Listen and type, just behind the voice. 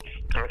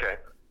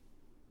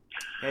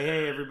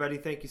Hey, everybody.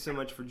 Thank you so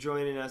much for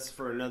joining us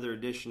for another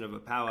edition of A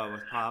Powwow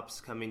with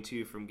Pops, coming to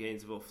you from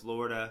Gainesville,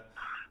 Florida.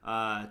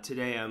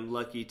 Today I'm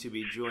lucky to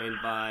be joined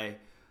by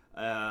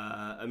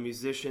a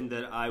musician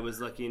that I was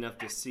lucky enough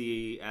to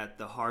see at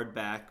the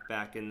Hardback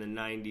back in the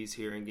 90s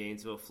here in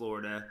Gainesville,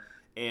 Florida.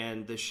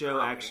 And the show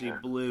actually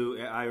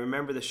blew. I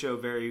remember the show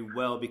very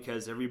well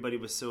because everybody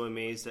was so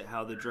amazed at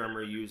how the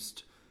drummer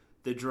used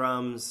the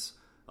drums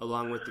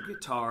along with the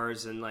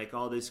guitars and like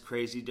all this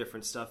crazy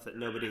different stuff that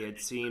nobody had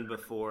seen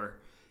before.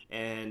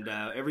 And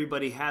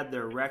everybody had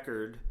their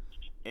record,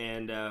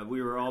 and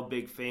we were all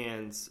big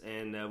fans,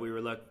 and we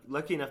were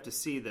lucky enough to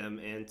see them.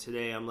 And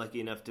today I'm lucky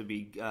enough to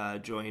be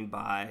joined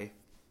by...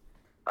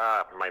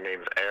 My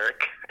name's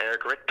Eric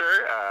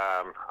Richter.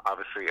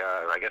 Obviously,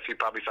 I guess you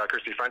probably saw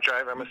Christie Front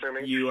Drive, I'm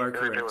assuming. You are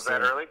correct. It was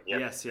that early?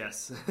 Yep.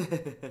 Yes.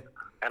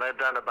 And I've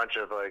done a bunch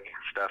of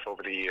stuff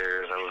over the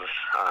years. I was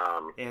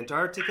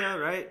Antarctica,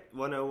 right?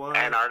 101.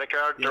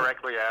 Antarctica, Yeah.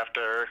 Directly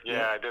after.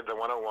 Yeah, I did the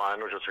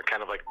 101, which was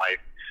kind of like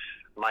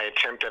my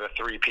attempt at a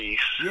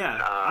three-piece.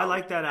 Yeah, I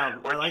like that album.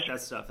 I like that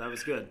stuff. That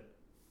was good.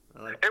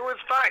 It was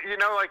fine. It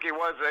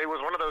was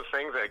one of those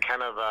things that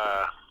kind of,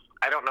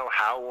 I don't know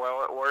how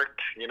well it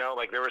worked.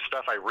 There was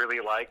stuff I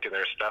really liked, and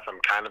there's stuff I'm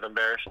kind of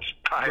embarrassed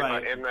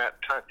by in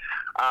that time.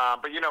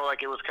 But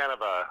it was kind of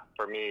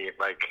for me,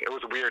 it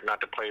was weird not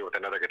to play with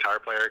another guitar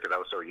player because I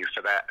was so used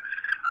to that.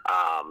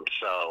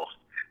 So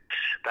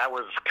that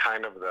was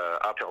kind of the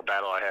uphill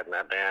battle I had in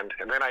that band.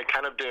 And then I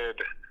kind of did,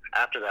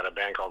 after that, a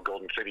band called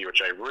Golden City,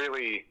 which I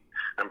really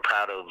am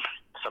proud of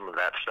some of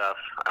that stuff.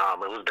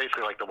 It was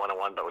basically like the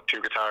 101, but with two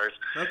guitars.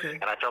 Okay.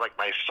 And I felt like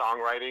my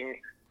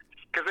songwriting,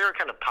 because they were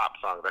kind of pop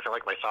songs, I feel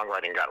like my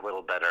songwriting got a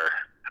little better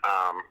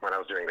when I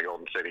was doing the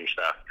Golden City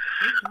stuff.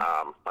 Okay.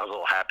 I was a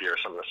little happier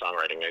with some of the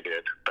songwriting I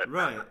did. But,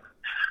 right.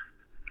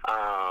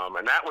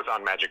 And that was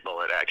on Magic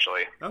Bullet,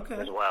 actually,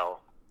 as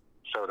well.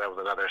 So that was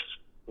another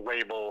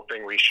label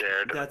thing we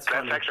shared. That's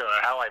actually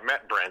how I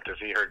met Brent, is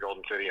he heard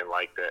Golden City and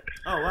liked it.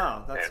 Oh,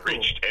 wow. That's cool.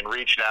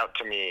 Reached out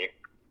to me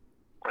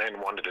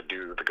and wanted to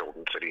do the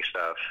Golden City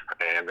stuff.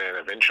 And then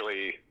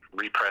eventually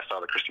repressed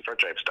all the Christie Front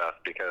Drive stuff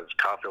because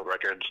Caulfield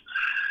Records,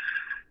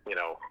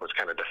 was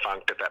kind of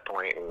defunct at that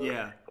point. And,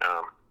 yeah.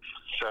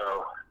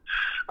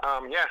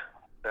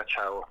 That's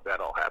how that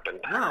all happened.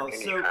 Wow.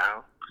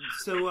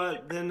 So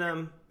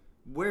then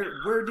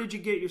where did you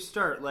get your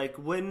start? Like,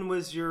 when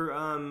was your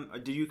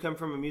did you come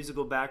from a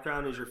musical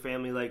background? Is your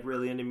family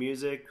really into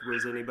music?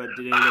 Did anybody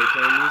play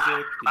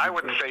music? I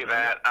wouldn't say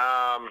that.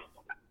 I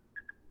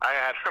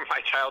had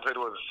my childhood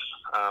was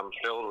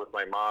filled with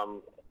my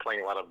mom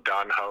playing a lot of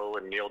Don Ho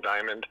and Neil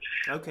Diamond.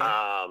 Okay.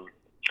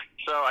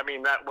 So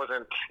that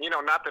wasn't,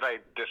 not that I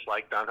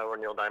disliked Don Ho or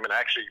Neil Diamond. I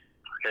actually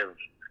have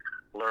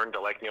learned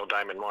to like Neil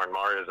Diamond more and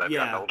more as I've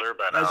gotten older.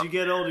 But as you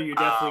get older, you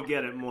definitely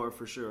get it more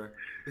for sure.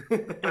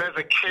 But as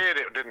a kid,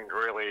 it didn't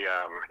really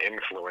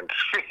influence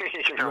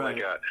me.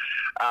 Right.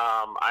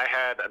 I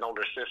had an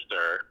older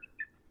sister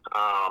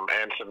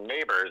and some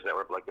neighbors that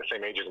were the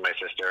same age as my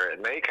sister,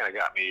 and they kind of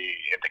got me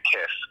into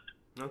Kiss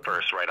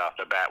first right off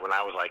the bat. When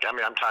I was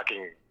I'm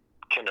talking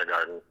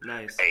kindergarten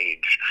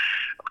age,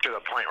 to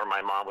the point where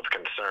my mom was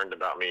concerned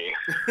about me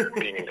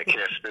being into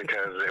Kiss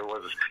because it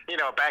was,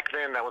 back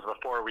then that was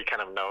before we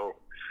kind of know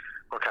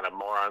what kind of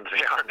morons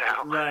they are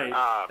now. Right.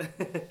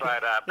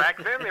 But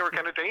back then they were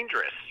kind of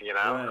dangerous,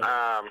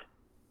 Right.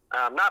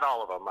 Not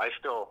all of them. I'm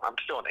still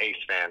an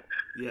Ace fan.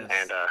 Yes.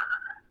 And,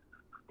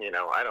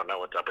 I don't know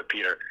what's up with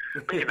Peter,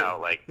 but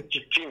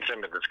Gene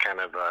Simmons is kind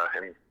of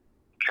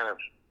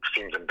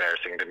seems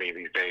embarrassing to me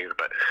these days,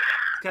 but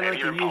kind of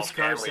like a used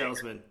car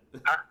salesman.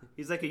 Huh?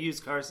 He's like a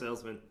used car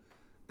salesman.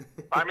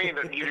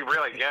 You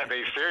really,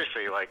 they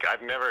seriously,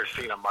 I've never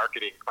seen a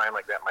marketing plan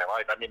like that in my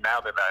life. Now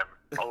that I'm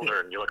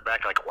older and you look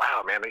back,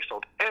 wow, man, they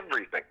sold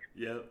everything.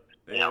 Yep.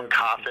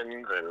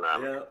 Coffins and,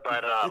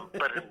 but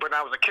when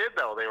I was a kid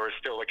though, they were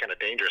still kind of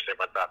dangerous. They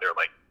went out there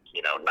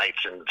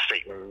Knights in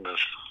Satan's,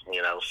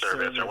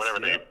 service or whatever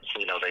they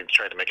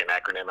tried to make an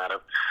acronym out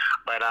of.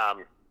 But,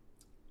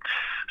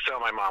 so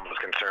my mom was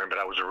concerned, but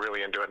I was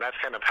really into it. And that's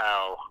kind of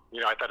how,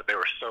 I thought they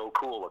were so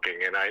cool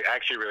looking. And I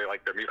actually really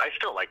like their music. I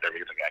still like their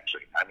music,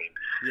 actually.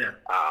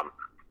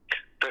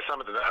 There's some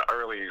of the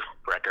early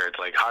records,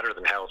 like Hotter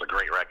Than Hell is a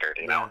great record,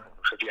 if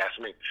you ask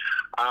me.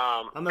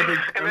 I'm a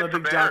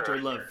big Dr.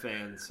 Love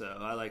fan, so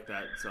I like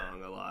that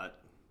song a lot.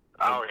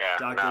 Oh, yeah.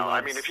 Dr. No,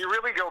 Love's... if you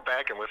really go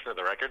back and listen to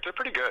the records, they're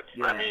pretty good.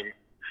 Yeah.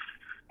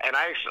 And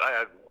I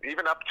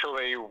even up till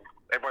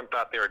everyone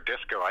thought they were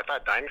disco. I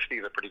thought Dynasty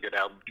is a pretty good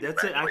album.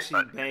 That's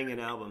actually banging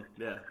album.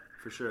 Yeah,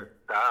 for sure.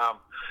 And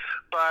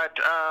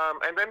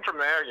then from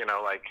there,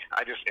 I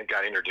just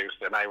got introduced,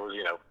 and I was,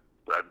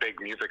 a big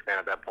music fan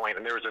at that point.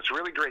 And there was this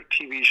really great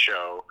TV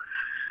show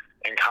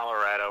in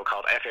Colorado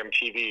called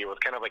FMTV. It was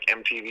kind of like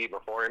MTV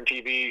before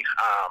MTV.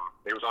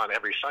 It was on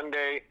every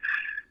Sunday,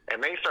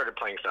 and they started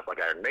playing stuff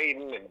like Iron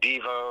Maiden and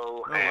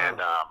Devo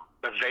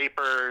the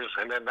Vapors,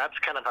 and then that's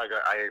kind of how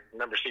I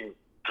remember seeing.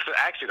 This is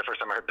actually the first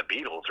time I heard the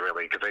Beatles,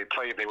 really, because they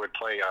would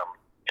play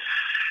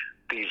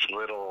these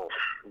little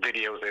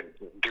videos they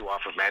do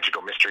off of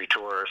Magical Mystery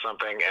Tour or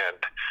something, and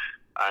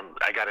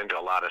I got into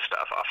a lot of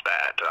stuff off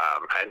that,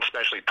 and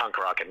especially punk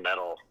rock and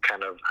metal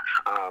kind of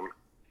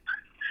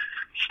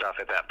stuff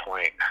at that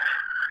point.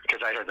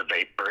 Because I heard the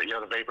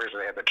Vapors,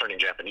 they had the Turning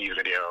Japanese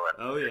video. And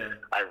oh, yeah.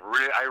 I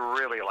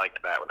really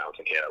liked that when I was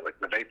a kid. Like,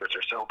 the Vapors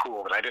are so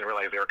cool, but I didn't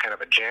realize they were kind of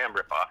a Jam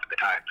ripoff at the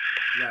time.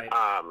 Right.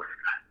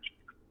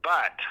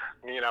 But,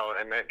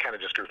 and it kind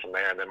of just grew from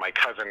there. And then my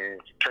cousin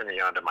turned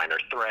me on to Minor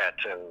Threat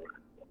and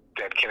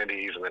Dead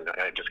Kennedys, and then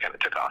it just kind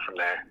of took off from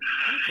there.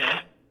 Okay.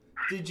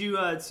 Did you,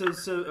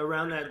 so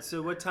around that,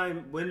 so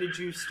when did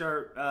you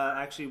start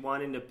actually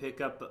wanting to pick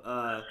up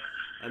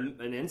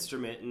an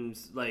instrument and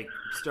like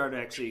start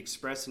actually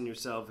expressing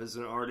yourself as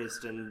an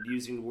artist and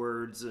using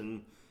words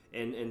and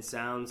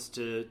sounds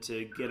to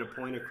get a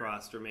point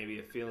across, or maybe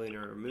a feeling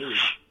or a mood?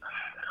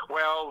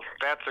 Well,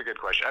 that's a good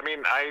question. I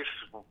mean, I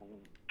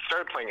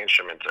started playing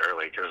instruments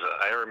early because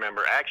I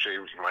remember actually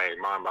my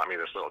mom bought me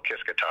this little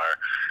Kiss guitar,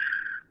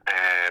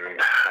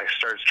 and I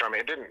started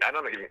strumming. I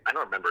don't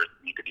remember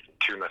you could even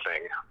tune the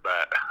thing,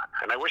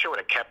 and I wish I would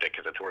have kept it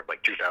because it's worth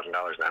like $2,000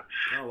 now.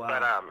 Oh, wow.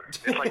 But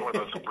it's like one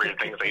of those weird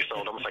things they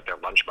sold, almost like their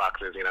lunch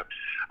boxes,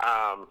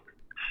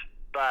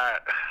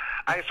 But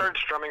I started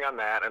strumming on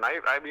that, and I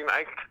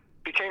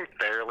became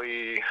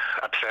fairly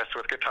obsessed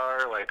with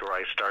guitar, like where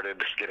I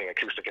started getting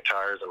acoustic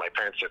guitars, and my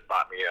parents just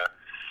bought me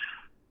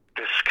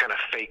this kind of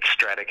fake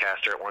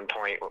Stratocaster at one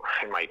point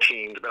in my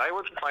teens. But I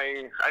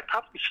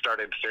probably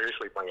started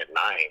seriously playing at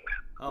 9,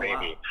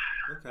 maybe.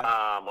 Wow.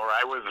 Okay. Or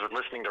I was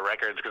listening to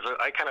records, because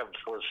I kind of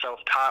was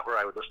self-taught where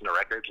I would listen to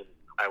records and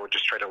I would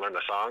just try to learn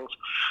the songs.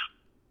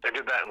 I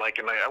did that, and I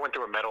went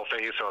through a metal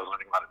phase, so I was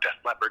learning a lot of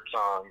Def Leppard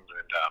songs,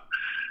 and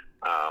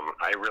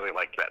I really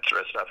liked that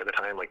sort of stuff at the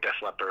time, like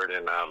Def Leppard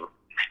and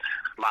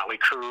Motley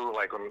Crue.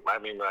 Like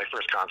my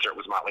first concert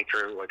was Motley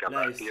Crue, like on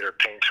the Theater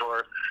Pain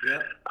tour.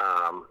 Yeah.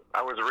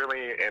 I was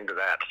really into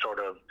that sort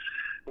of,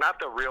 not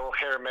the real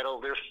hair metal.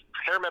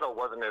 Hair metal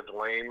wasn't as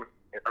lame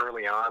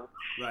early on.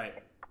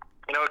 Right.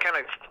 It kind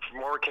of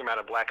more came out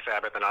of Black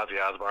Sabbath and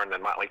Ozzy Osbourne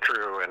than Motley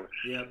Crue, and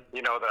the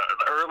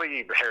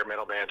early hair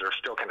metal bands are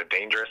still kind of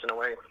dangerous in a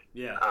way.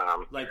 Yeah,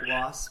 like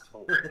Wasp.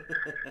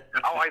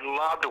 I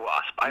loved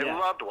Wasp. I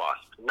loved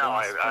Wasp. No,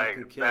 Wasp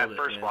that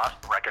first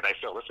Wasp record I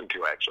still listen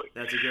to, actually.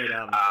 That's a great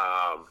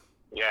album.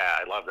 Yeah,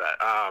 I love that.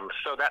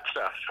 So that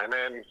stuff, and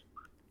then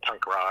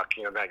punk rock.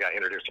 Then I got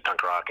introduced to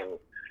punk rock, and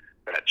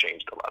that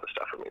changed a lot of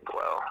stuff for me as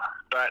well.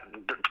 But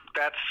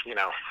that's,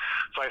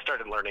 so I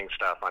started learning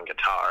stuff on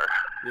guitar.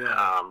 Yeah.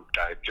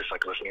 I just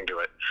like listening to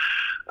it.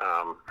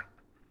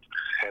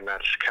 And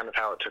that's kind of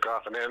how it took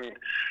off. And then,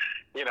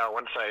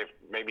 once I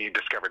maybe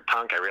discovered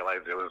punk, I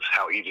realized it was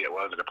how easy it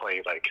was to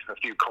play like a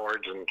few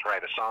chords and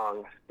write a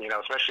song.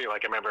 Especially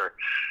like I remember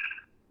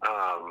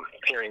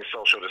hearing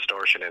Social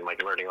Distortion and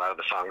like learning a lot of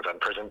the songs on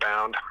Prison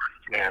Bound.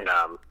 Right. And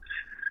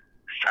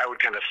I would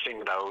kind of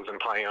sing those and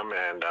play them,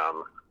 and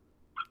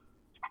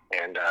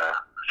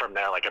from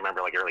there, like I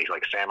remember like early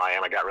like Sam I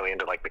Am, I got really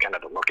into like the kind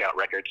of the Lookout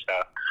record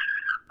stuff,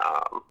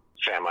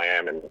 Sam I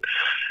Am and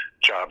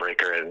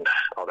Jawbreaker and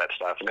all that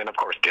stuff, and then of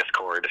course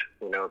Discord.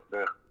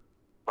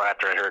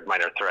 After I heard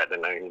Minor Threat,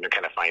 then I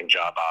kind of find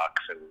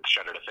Jawbox and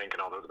Shudder to Think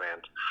and all those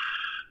bands.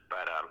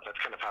 But that's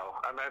kind of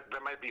how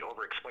that might be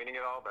over explaining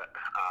it all, but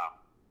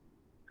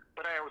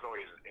I was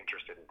always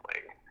interested in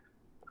playing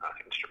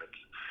instruments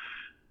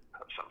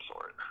of some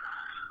sort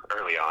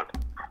early on.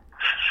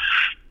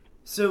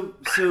 So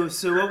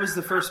what was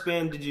the first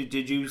band?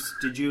 Did you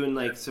and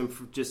like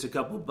just a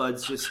couple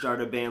buds just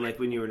start a band like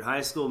when you were in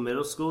high school,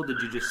 middle school?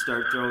 Did you just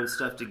start throwing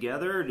stuff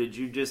together, or did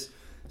you just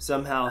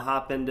somehow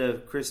hop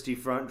into Christie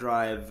Front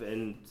Drive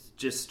and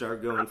just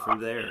start going from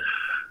there?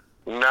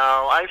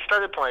 No, I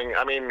started playing.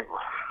 I mean,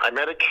 I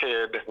met a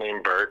kid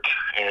named Bert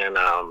in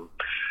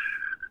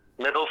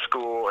middle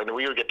school, and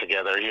we would get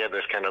together. He had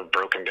this kind of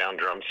broken down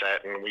drum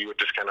set, and we would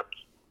just kind of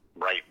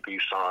write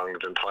these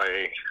songs and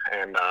play.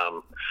 And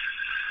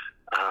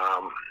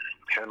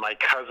my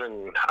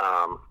cousin,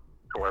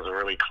 who I was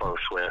really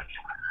close with,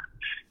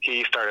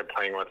 he started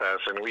playing with us,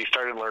 and we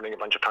started learning a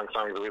bunch of punk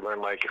songs. We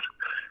learned like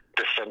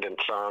Descendant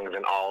songs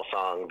and All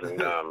songs,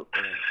 and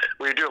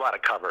we would do a lot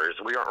of covers.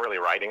 We weren't really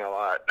writing a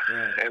lot.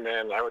 Right. And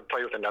then I would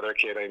play with another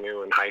kid I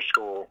knew in high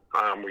school.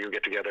 We would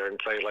get together and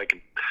play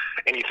like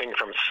anything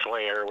from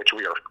Slayer, which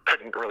we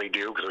couldn't really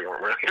do because we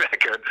weren't really that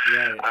good.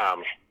 Right.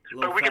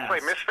 But we could play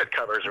Misfit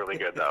covers really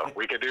good, though.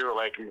 We could do,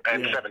 like, in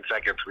 7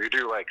 seconds. We would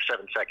do, like,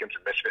 7 seconds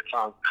of Misfit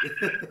songs,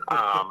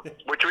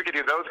 which we could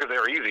do those because they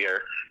were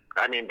easier.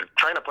 I mean,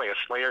 trying to play a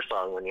Slayer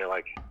song when you're,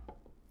 like,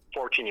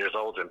 14 years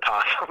old is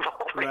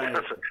impossible. Right.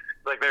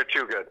 Like, they're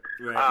too good.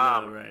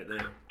 Right, right,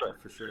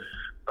 for sure.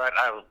 But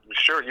I'm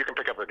sure you can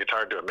pick up a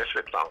guitar and do a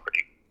Misfit song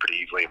pretty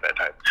easily at that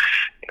time,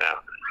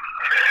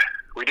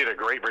 We did a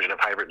great version of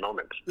Hybrid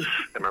Moments. I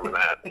remember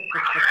that.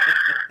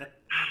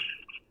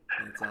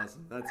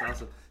 That's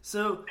awesome.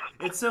 So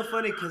it's so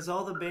funny because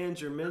all the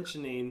bands you're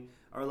mentioning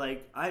are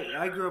like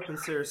I grew up in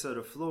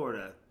Sarasota,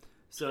 Florida.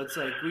 So it's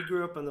like we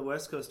grew up on the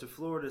west coast of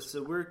Florida.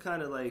 So we're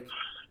kind of like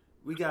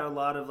we got a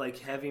lot of like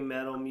heavy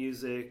metal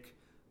music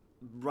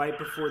right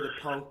before the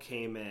punk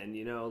came in,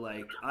 you know,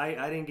 like I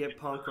didn't get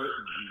punk,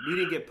 we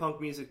didn't get punk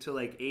music till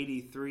like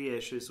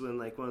 83-ish is when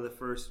like one of the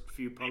first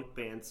few punk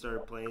bands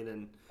started playing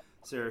in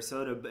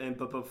Sarasota,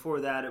 but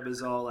before that it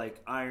was all like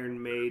Iron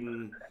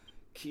Maiden,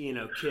 you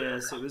know,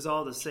 Kiss. It was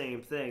all the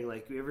same thing.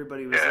 Like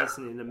everybody was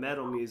listening to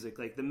metal music.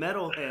 Like the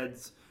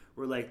metalheads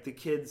were like the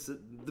kids,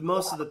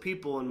 most of the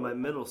people in my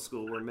middle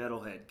school were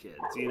metalhead kids,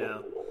 you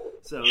know.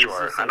 So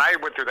sure, like, and I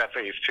went through that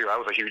phase too. I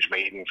was a huge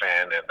Maiden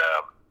fan, and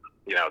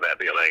you know, that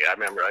like I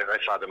remember I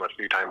saw them a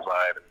few times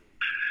live.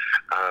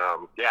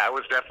 I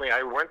was definitely.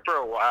 I went for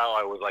a while.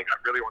 I was like, I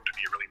really wanted to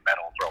be really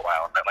metal for a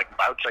while. And like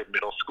outside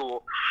middle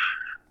school,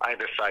 I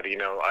decided, you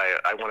know,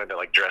 I wanted to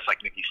like dress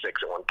like Nikki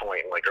Sixx at one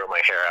point and like grow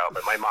my hair out,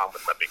 but my mom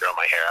wouldn't let me grow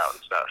my hair out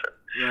and stuff.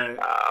 And,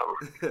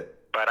 right.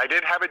 But I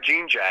did have a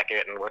jean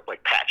jacket and with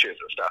like patches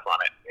and stuff on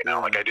it. You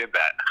know, like I did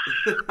that.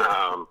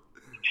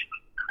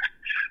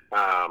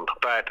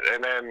 But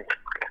and then.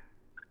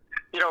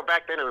 You know,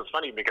 back then it was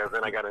funny because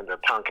then I got into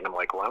punk, and I'm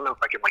like, well, I don't know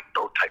if I can like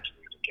both types of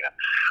music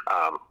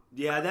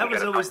yet. That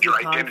was always the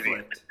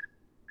conflict.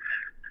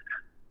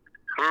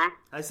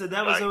 I said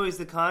that was always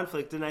the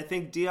conflict, and I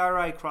think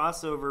DRI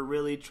Crossover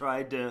really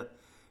tried to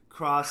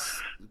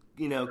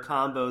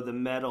combo the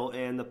metal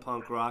and the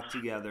punk rock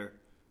together.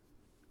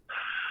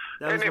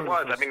 And it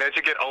was. I mean, as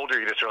you get older,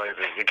 you just realize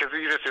it because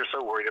you're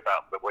so worried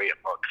about the way it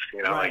looks.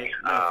 You know, right.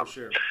 Like for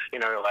sure. You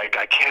know, like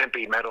I can't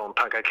be metal and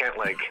punk. I can't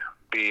like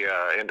be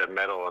into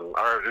metal, and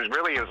or it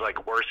really is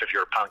like worse if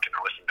you're a punk and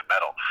you're listening to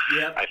metal.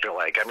 Yeah. I feel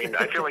like. I mean,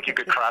 I feel like you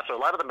could cross. A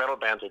lot of the metal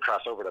bands would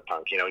cross over to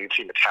punk. You know, you'd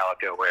see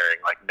Metallica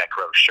wearing like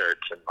Necro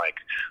shirts and like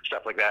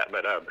stuff like that,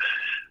 but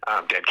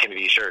Dead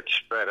Kennedy shirts.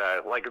 But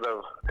I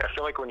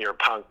feel like when you're a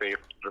punk, the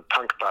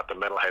punk thought the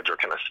metalheads were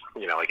kind of,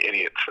 you know, like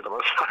idiots for the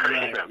most part.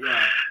 Right. You know?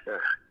 Yeah.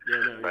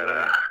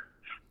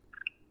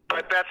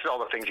 But that's all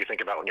the things you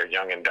think about when you're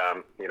young and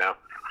dumb, you know.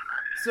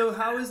 So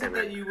how is it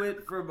that you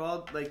went from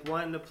all like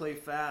wanting to play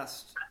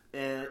fast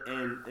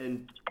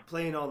and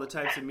playing all the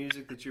types of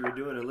music that you were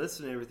doing and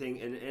listening to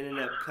everything, and ended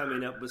up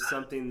coming up with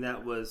something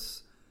that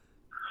was,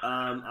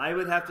 I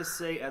would have to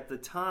say at the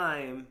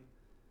time,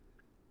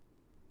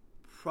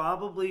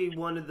 probably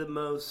one of the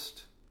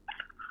most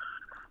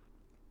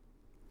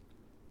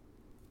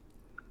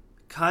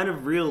kind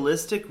of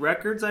realistic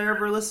records I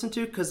ever listened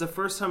to, because the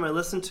first time I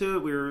listened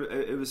to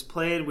it, it was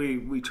played,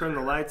 we turned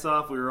the lights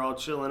off, we were all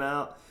chilling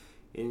out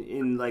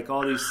in like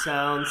all these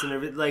sounds and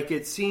everything. Like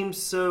it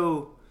seems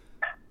so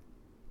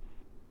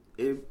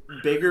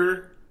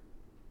bigger,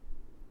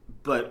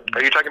 but...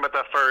 Are you talking about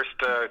the first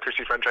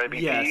Christie French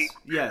IBP?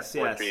 Yes.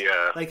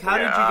 The, like how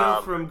did you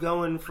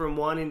go from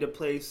wanting to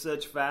play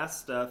such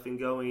fast stuff and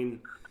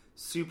going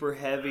super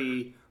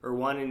heavy or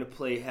wanting to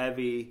play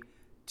heavy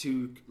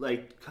to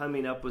like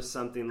coming up with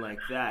something like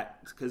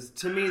that? Because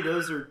to me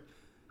those are,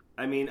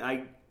 I mean,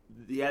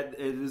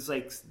 it was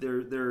like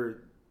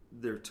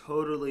they're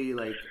totally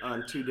like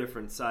on two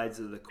different sides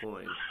of the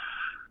coin.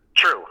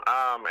 True.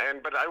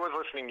 But I was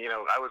listening, you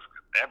know, I was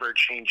ever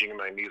changing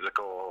my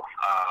musical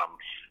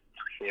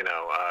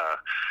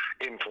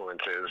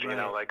influences, you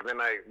know, like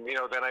then I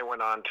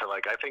went on to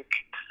like, I think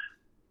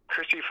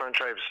Christie Fun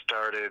Tribe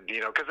started,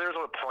 you know, because there was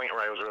a point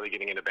where I was really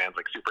getting into bands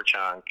like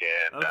Superchunk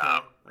and,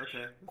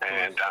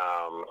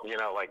 you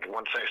know, like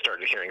once I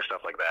started hearing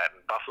stuff like that,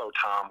 and Buffalo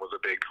Tom was a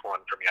big one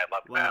for me. I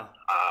loved that.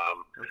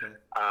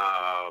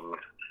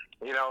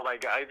 You know,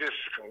 like I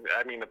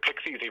mean, the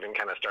Pixies even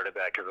kind of started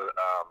that because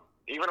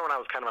even when I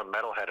was kind of a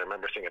metalhead, I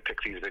remember seeing a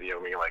Pixies video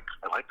and being like,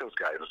 I like those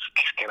guys.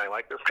 Can I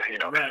like this guy? You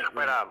know, but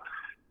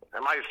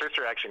and my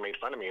sister actually made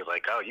fun of me. She was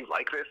like, oh, you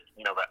like this?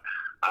 You know, but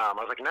I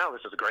was like, no,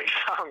 this is a great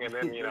song. And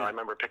then, you know, I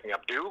remember picking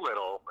up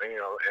Doolittle, you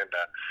know, and,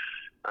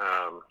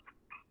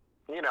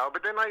 you know,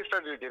 but then I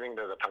started getting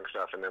to the punk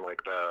stuff and then like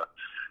the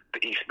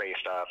East Bay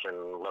stuff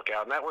and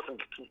Lookout. And that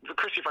wasn't, the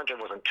Christie French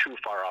wasn't too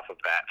far off of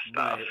that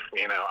stuff,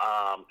 you know.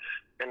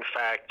 In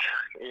fact,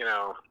 you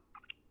know,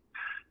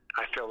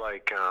 I feel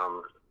like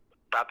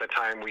about the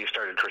time we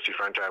started Christie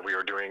French,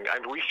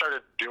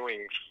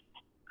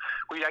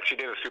 we actually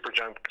did a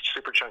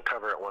Superchunk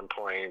cover at one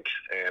point,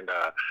 and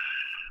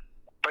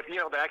but you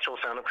know, the actual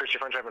sound of Christie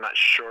French, I'm not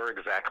sure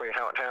exactly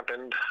how it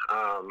happened.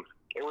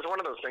 It was one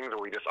of those things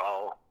where we just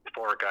all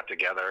four got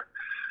together.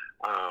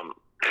 I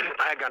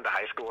had gone to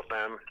high school with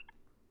them,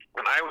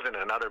 and I was in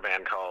another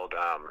band called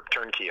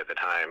Turnkey at the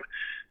time,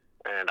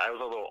 and I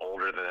was a little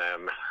older than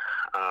them,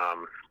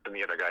 than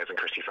the other guys in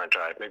Christie French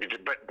Drive, maybe,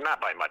 but not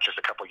by much, just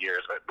a couple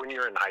years. But when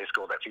you're in high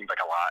school, that seems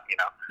like a lot, you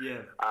know.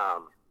 Yeah.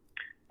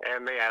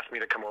 And they asked me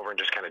to come over and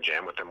just kind of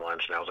jam with them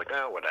once, and I was like,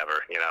 oh,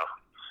 whatever, you know.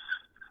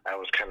 I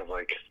was kind of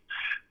like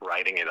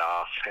writing it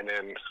off, and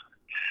then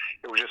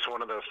it was just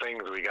one of those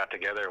things. We got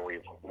together,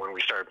 and when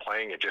we started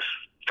playing, it just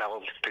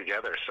fell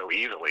together so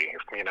easily.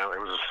 You know, it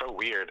was so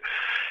weird.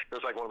 It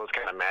was like one of those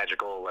kind of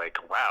magical, like,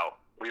 wow.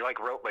 We like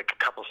wrote like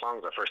a couple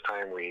songs the first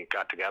time we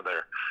got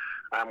together.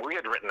 We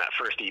had written that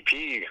first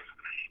EP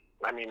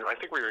I mean, I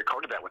think we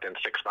recorded that within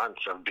 6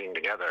 months of being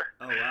together.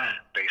 Oh wow!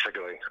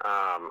 Basically,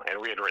 and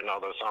we had written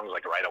all those songs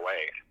like right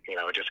away. You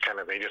know, they just kind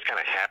of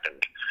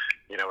happened.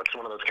 You know, it's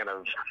one of those kind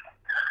of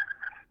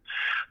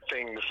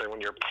things that when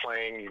you're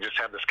playing, you just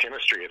have this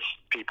chemistry. It's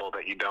people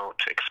that you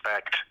don't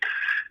expect,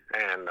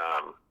 and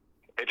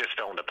it just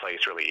fell into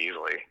place really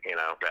easily. You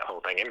know, that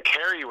whole thing. And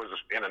Carrie was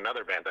in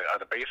another band.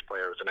 The bass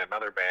player was in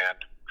another band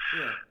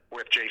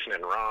with Jason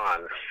and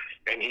Ron,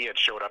 and he had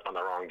showed up on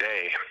the wrong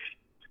day.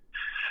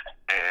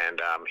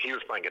 And he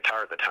was playing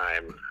guitar at the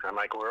time. I'm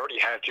like, we already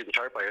had 2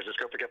 guitar players. Just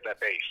go pick up that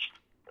bass.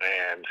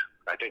 And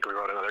I think we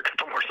wrote another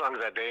couple more songs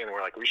that day, and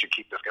we're like, we should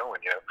keep this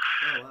going, you know?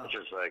 Oh, wow. It's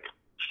just like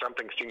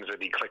something seems to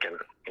be clicking,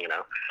 you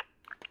know?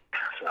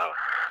 So,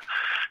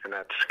 and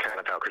that's kind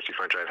of how Christie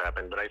Front Drive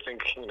happened. But I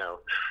think, you know,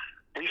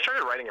 we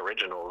started writing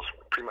originals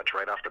pretty much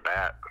right off the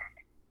bat.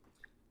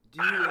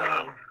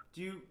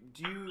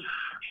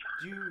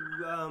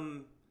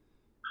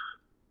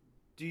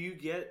 Do you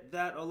get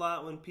that a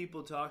lot when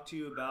people talk to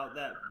you about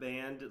that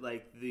band,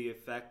 like the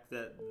effect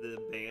that the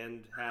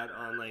band had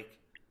on like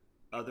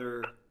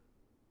other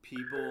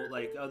people,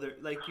 like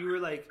you were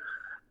like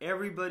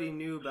everybody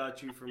knew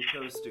about you from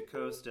coast to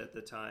coast at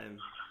the time,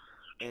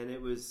 and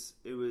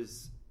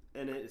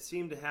it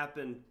seemed to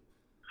happen.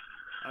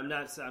 I'm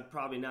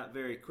probably not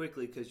very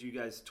quickly because you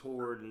guys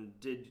toured and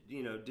did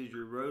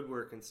your road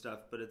work and stuff,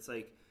 but it's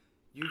like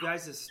you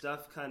guys'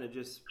 stuff kind of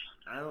just,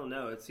 I don't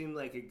know, it seemed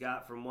like it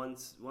got from one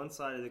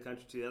side of the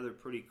country to the other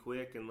pretty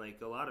quick, and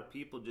like a lot of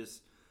people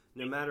just,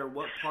 no matter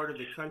what part of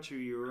the country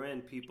you were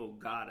in, people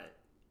got it.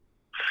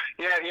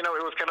 Yeah, you know,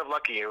 it was kind of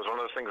lucky. It was one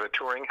of those things that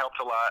touring helped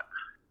a lot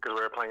because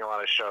we were playing a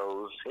lot of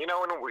shows, you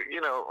know, and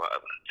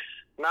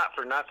not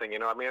for nothing, you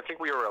know. I mean, I think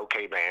we were an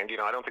okay band. You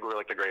know, I don't think we were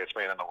like the greatest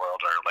band in the world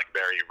or like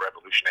very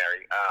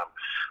revolutionary.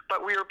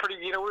 But we were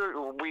pretty, you know,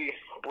 we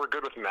were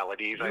good with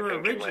melodies. I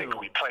think, and, like,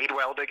 we played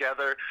well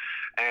together.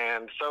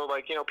 And so,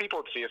 like, you know, people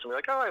would see us and be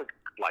like, oh, I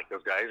like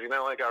those guys, you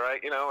know, like, all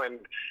right, you know. And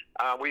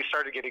we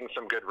started getting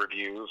some good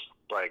reviews.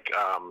 Like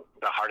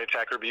the Heart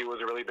Attack review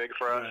was really big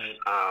for us.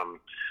 Right.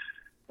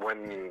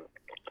 When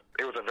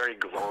it was a very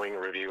glowing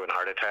review in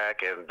Heart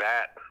Attack, and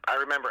that I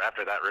remember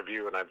after that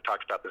review, and I've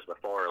talked about this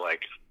before,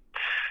 like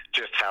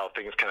just how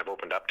things kind of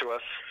opened up to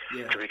us,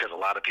 because a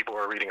lot of people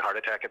were reading Heart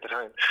Attack at the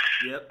time.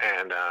 Yep.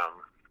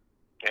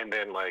 And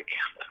then like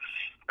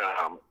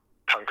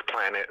Punk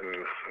Planet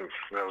and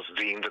those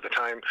zines at the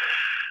time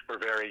were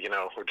very, you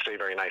know, would say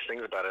very nice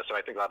things about us. So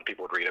I think a lot of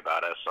people would read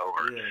about us,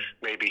 or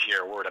maybe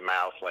hear word of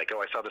mouth, like,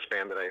 oh, I saw this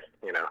band that I,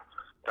 you know,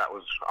 that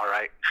was all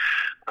right.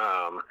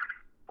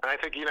 And I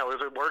think, you know, it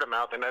was a word of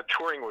mouth, and that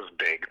touring was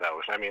big,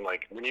 though. I mean,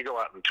 like, when you go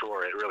out and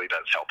tour, it really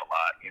does help a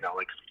lot, you know,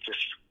 like,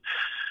 just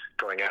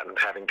going out and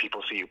having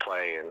people see you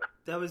play. And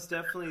that was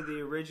definitely the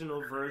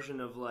original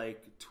version of,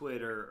 like,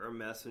 Twitter or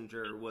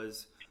Messenger,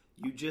 was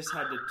you just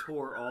had to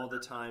tour all the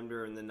time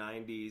during the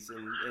 90s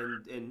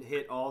and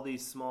hit all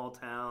these small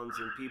towns,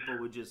 and people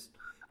would just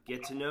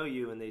get to know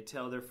you, and they'd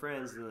tell their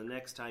friends, and the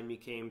next time you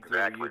came through,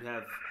 you'd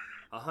have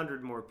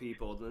 100 more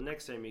people. The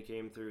next time you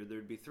came through,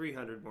 there'd be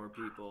 300 more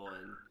people,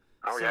 and...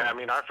 Oh, yeah. I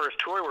mean, our first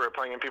tour, we were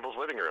playing in people's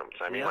living rooms.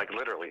 I mean, like,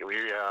 literally.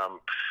 We,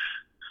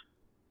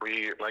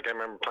 like, I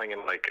remember playing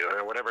in, like,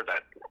 whatever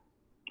that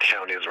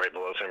town is right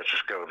below San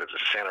Francisco. It's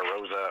Santa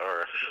Rosa,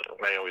 or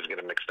I always get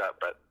them mixed up.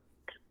 But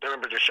I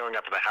remember just showing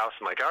up at the house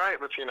and, like, all right,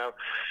 let's, you know,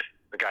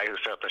 the guy who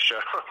set up the show,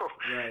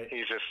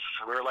 we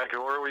were like,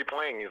 where are we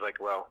playing? He's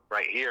like, well,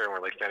 right here. And we're,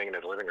 like, standing in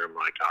his living room.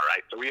 We're like, all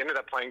right. So we ended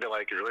up playing to,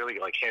 like, really,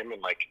 like, him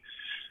and, like,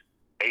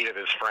 8 of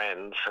his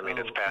friends, and they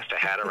just passed a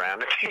hat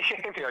around.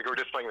 Like, we're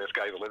just playing this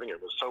guy's living room.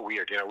 It was so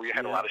weird. You know, we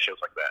had a lot of shows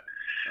like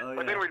that.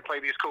 But then we'd play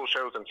these cool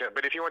shows.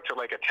 But if you went to,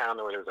 like, a town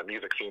where there was a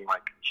music scene,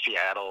 like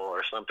Seattle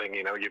or something,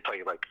 you know, you'd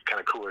play, like, kind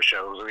of cooler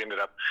shows. We ended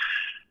up,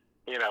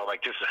 you know,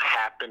 like, just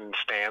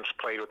happenstance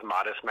played with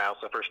Modest Mouse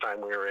the first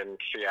time we were in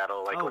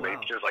Seattle. Like, they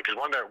just, like, it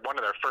was one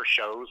of their first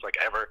shows, like,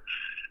 ever.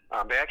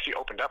 They actually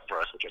opened up for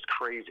us, which is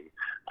crazy.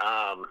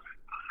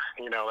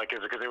 You know, like,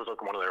 because it was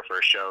like one of their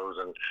first shows,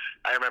 and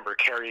I remember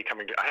Carrie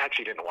coming to. I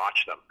actually didn't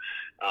watch them.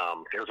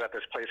 It was at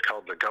this place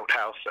called the Goat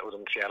House that was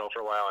in Seattle for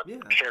a while,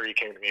 and Carrie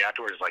came to me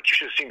afterwards, like, you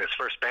should have seen this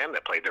first band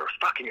that played. They were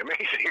fucking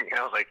amazing. And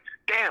I was like,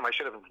 damn, I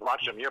should have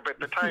watched them. You know, but at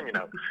the time, you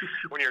know,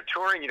 when you're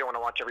touring, you don't want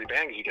to watch every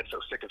band because you get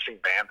so sick of seeing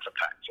bands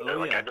sometimes. You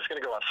know, I'm just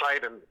going to go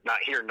outside and not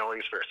hear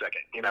noise for a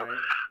second. You know,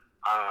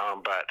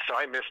 but so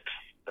I missed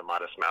the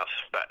Modest Mouse,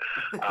 but.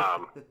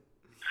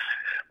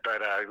 But,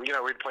 you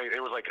know, we'd play,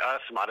 it was like us,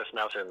 Modest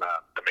Mouse, and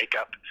the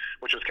Makeup,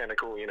 which was kind of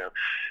cool, you know.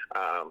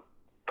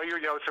 But, you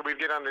know, so we'd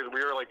get on this,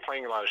 we were, like,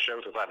 playing a lot of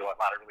shows with a lot of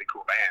really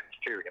cool bands,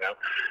 too, you know.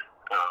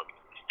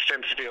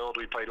 Simsfield,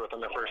 we played with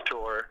on the first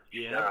tour.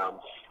 Yeah.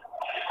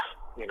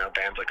 You know,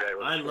 bands like that.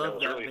 I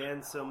love that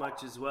band so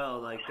much as well.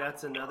 Like,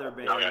 that's another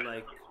band,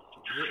 like,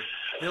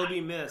 he'll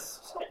be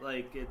missed.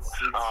 Like, it's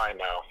oh, I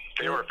know.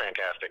 They were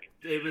fantastic.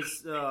 It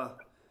was,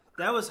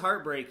 that was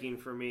heartbreaking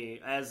for me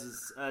as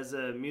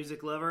a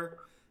music lover.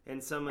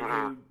 And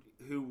someone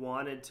who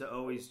wanted to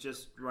always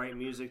just write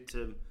music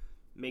to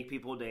make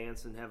people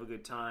dance and have a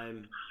good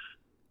time.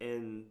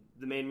 and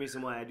the main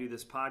reason why I do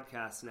this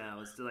podcast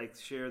now is to like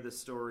share the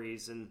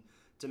stories and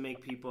to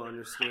make people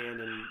understand,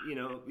 and you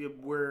know,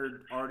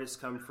 where artists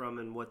come from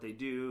and what they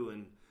do,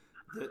 and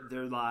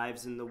their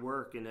lives and the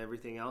work and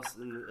everything else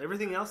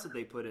that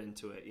they put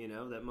into it, you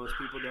know, that most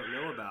people don't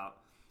know about.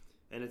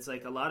 And it's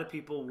like a lot of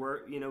people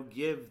work, you know,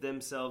 give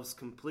themselves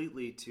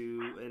completely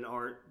to an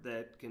art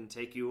that can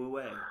take you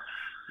away,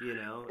 you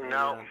know.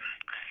 No,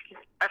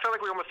 I felt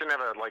like we almost didn't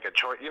have a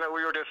choice. You know,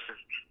 we were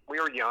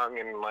young,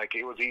 and like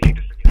it was easy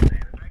just to get in.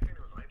 And back then,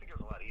 I think it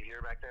was a lot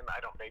easier back then.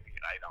 I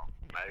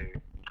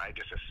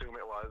just assume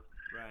it was.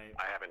 Right.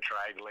 I haven't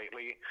tried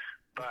lately.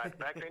 But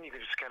back then, you could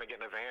just kind of get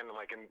in a van, and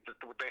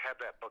they had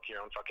that book, Your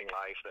Own Fucking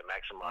Life, that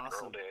Maxim Rock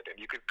Girl did, and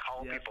you could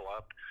call people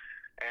up.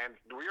 And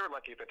we were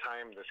lucky at the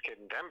time. This kid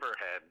in Denver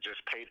had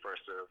just paid for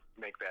us to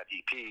make that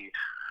EP,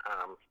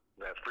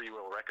 that Free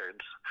Will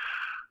Records,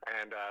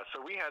 and so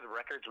we had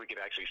records we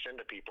could actually send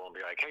to people and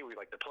be like, "Hey, we'd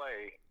like to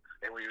play,"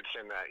 and we would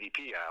send that EP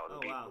out.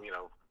 And people, you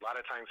know, a lot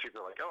of times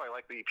people are like, "Oh, I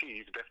like the EP.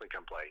 You could definitely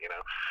come play," you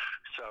know.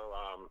 So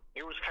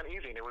it was kind of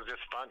easy, and it was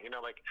just fun, you know.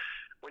 Like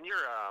when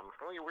you're,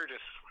 we were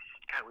just.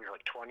 God, we were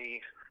like 20,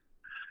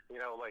 you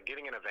know, like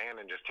getting in a van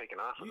and just taking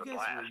off was a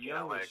blast. You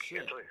guys were young as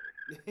shit.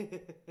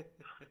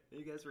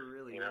 You guys were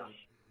really young.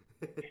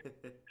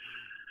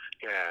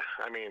 Yeah,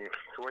 I mean,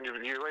 when you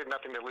had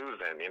nothing to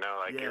lose then, you know,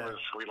 like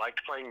we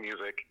liked playing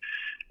music,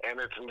 and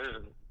it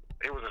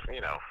was, you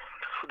know,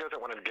 who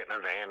doesn't want to get in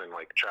a van and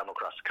like travel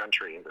across the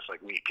country and just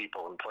like meet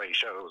people and play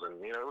shows,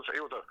 and you know,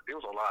 it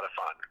was a lot of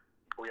fun.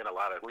 We had a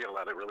lot of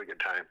really good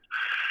times.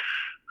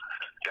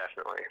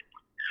 Definitely.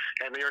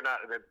 And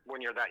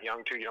when you're that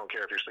young too, you don't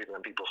care if you're sleeping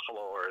on people's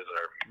floors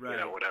or you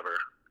know, whatever.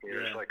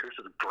 You're just like, this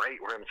is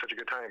great. We're having such a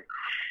good time.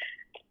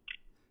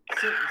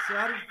 So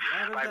how did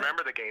I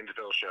remember the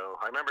Gainesville show.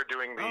 I remember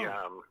doing the.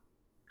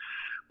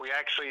 We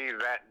actually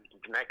that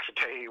next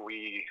day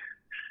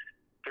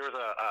there was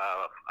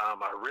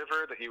a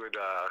river that you would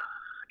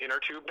inner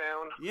tube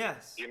down.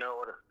 Yes. You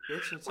know,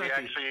 we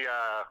actually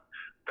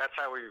that's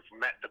how we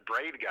met the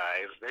Braid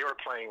guys. They were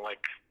playing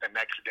like the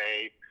next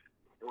day.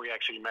 We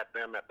actually met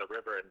them at the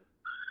river, and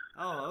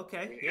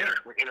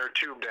inner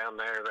tube down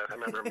there. I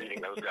remember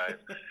meeting those guys,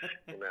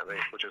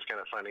 which is kind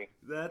of funny.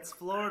 That's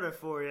Florida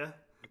for you.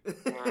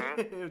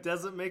 Mm-hmm. It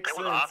doesn't make sense.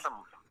 It was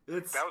awesome.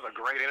 That was a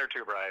great inner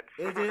tube ride.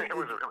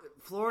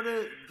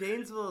 Florida,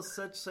 Gainesville is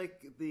such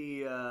like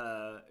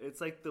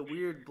it's like the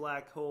weird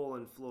black hole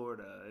in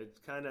Florida.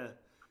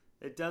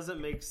 It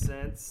doesn't make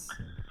sense.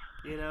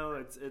 You know,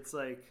 it's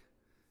like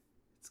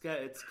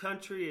it's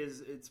country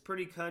it's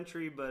pretty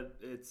country, but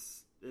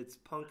it's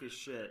punk as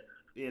shit,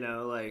 you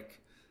know, like.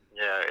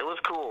 Yeah, it was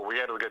cool. We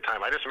had a good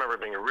time. I just remember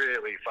being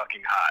really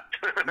fucking hot.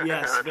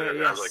 Yes, I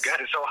was like,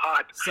 God, it's so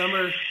hot.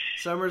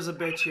 Summer's a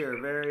bitch here.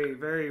 Very,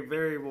 very,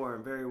 very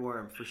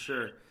warm for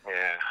sure.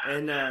 Yeah.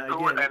 And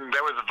again, and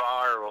there was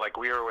VAR. Like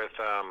we were with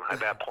at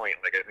that point.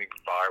 Like I think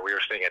VAR. We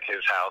were staying at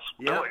his house.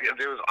 Yeah.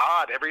 It was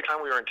odd. Every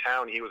time we were in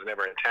town, he was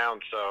never in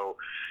town. So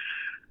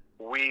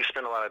we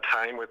spent a lot of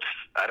time with.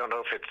 I don't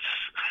know if it's.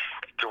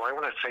 Do I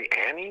want to say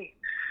Annie?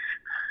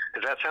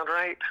 Does that sound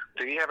right?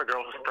 Did he have a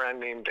girlfriend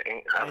named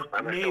Annie? I'm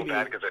going to feel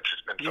bad because it's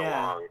just been so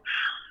long.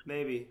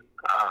 Maybe.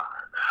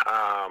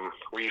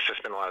 We used to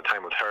spend a lot of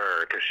time with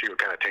her because she would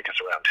kind of take us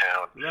around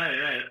town.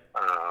 Right.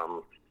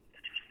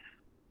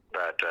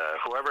 But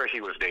whoever he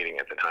was dating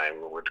at the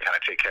time would kind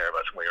of take care of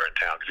us when we were in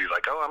town because he's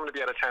like, "Oh, I'm going to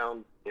be out of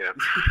town." You know.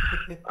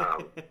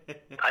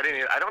 I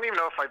don't even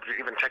know if I've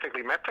even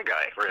technically met the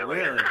guy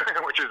really?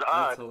 Which is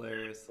odd. That's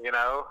hilarious. You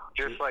know,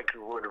 just like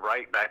would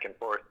write back and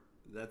forth.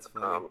 That's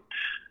funny.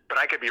 But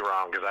I could be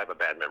wrong because I have a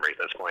bad memory at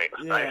this point.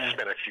 Yeah. I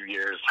spent a few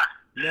years.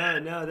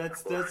 No,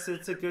 it's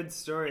a good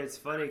story. It's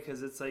funny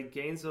because it's like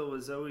Gainesville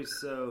was always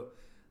so.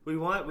 We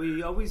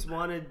always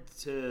wanted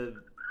to.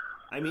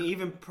 I mean,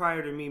 even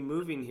prior to me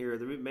moving here,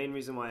 the main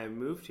reason why I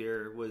moved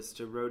here was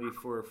to roadie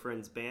for a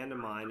friend's band of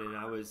mine, and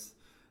I was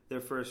their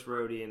first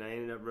roadie, and I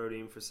ended up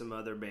roadieing for some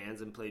other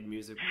bands and played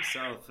music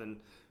myself. And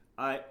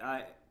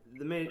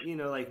the main, you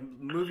know, like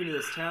moving to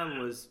this town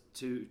was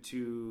to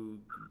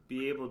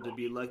be able to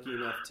be lucky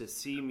enough to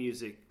see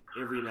music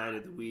every night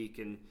of the week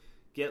and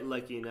get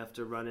lucky enough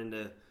to run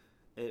into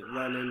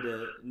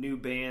new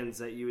bands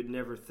that you would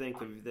never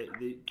think of.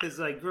 Because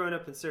like growing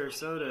up in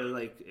Sarasota,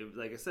 like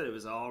I said, it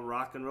was all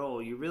rock and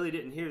roll. You really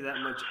didn't hear that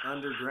much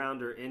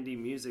underground or indie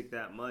music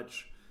that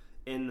much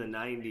in the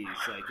 90s.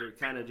 Like it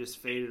kind of just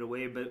faded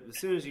away. But as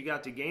soon as you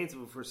got to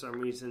Gainesville, for some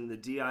reason, the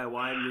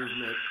DIY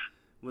movement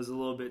was a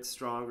little bit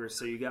stronger,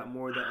 so you got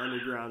more of the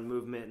underground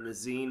movement and the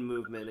zine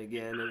movement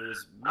again, and it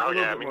was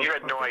I mean, you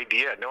had no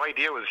idea. No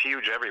Idea was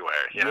huge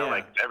everywhere. You know,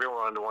 like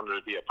everyone wanted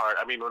to be a part.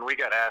 I mean, when we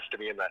got asked to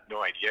be in that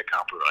No Idea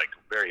comp, we were like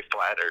very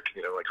flattered.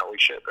 You know, like holy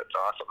shit, that's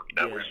awesome.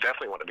 We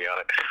definitely want to be on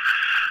it.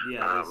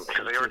 Yeah,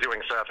 because they were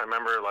doing stuff. I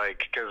remember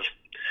like because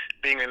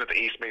being into the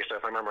East Bay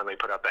stuff. I remember when they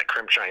put out that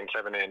Crimshine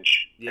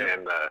 7-inch,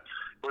 and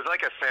it was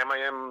like a Sam I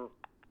Am.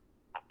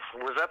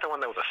 Was that the one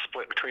that was a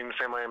split between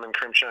Sam I Am and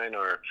Crimshine,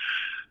 or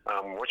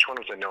which one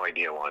was the No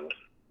Idea one?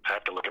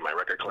 have to look at my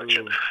record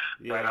collection. Ooh,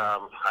 yeah. But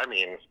I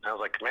mean, I was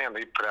like, man,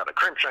 they put out a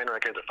Crimpshine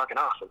record. They're fucking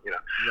awesome, you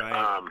know.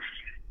 Right.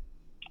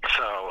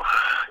 So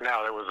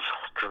now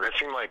it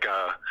seemed like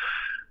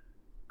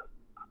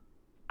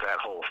that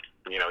whole,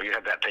 you know, you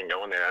had that thing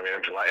going there. I mean,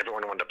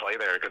 everyone wanted to play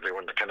there because they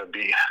wanted to kind of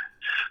be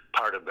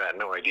part of that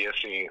No Idea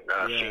scene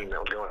that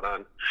was going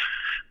on.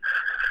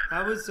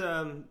 How was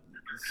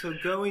so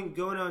going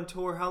on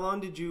tour? How long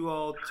did you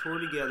all tour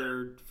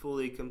together,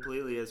 fully,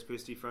 completely, as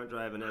Christie Front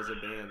Drive and as a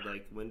band?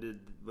 Like, when did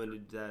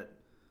that?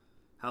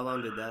 How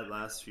long did that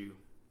last you?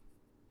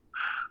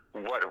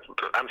 What?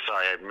 I'm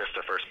sorry, I missed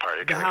the first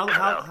part.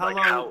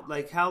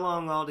 How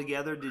long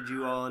altogether did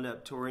you all end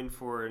up touring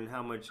for, and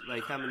how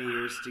many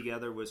years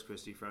together was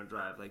Christie Front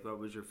Drive? Like, what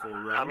was your full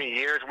run? How many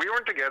years? We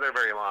weren't together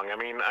very long. I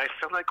mean, I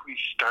feel like we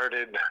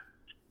started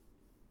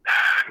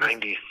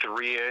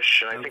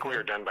 93-ish, and I think we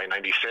were done by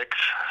 96.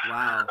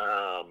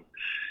 Wow.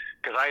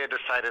 Because I had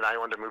decided I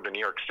wanted to move to New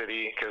York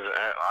City, because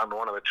on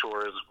one of the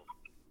tours,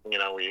 you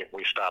know,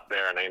 we stopped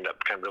there, and I ended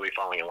up kind of really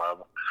falling in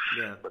love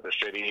with the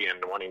city and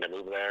wanting to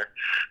move there.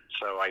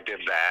 So I did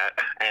that.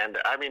 And,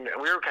 I mean,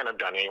 we were kind of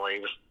done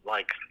anyways.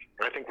 Like,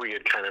 I think we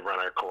had kind of run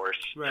our course.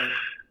 Right.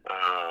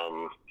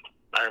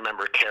 I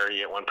remember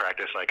Carrie at one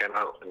practice, like, I don't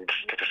know,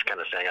 just kind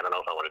of saying, I don't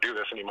know if I want to do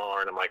this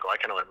anymore. And I'm like, well, I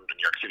kind of want to move to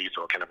New York City,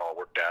 so it kind of all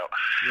worked out.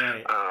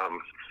 Right.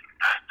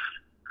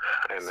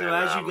 And so then,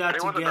 as you got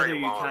together,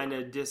 you long. kind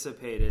of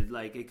dissipated.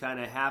 Like, it kind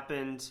of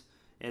happened,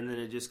 and then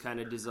it just kind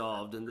of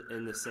dissolved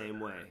in the same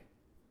way.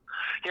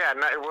 Yeah,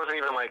 it wasn't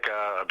even like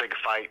a big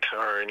fight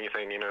or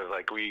anything, you know,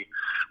 like we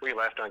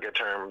left on good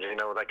terms, you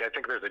know, like I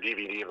think there's a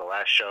DVD of the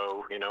last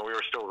show, you know, we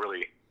were still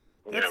really,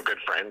 good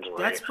friends.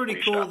 That's pretty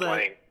cool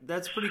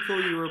that's pretty cool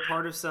you were a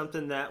part of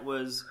something that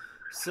was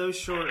so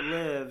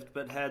short-lived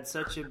but had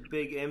such a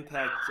big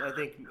impact, I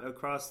think,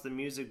 across the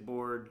music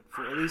board,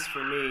 at least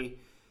for me,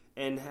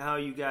 and how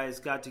you guys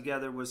got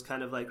together was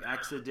kind of like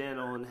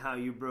accidental, and how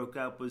you broke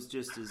up was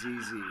just as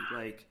easy.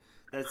 Like,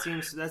 that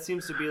seems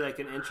to be like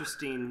an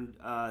interesting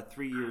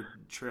 3-year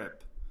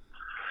trip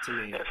to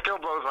me. It still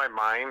blows my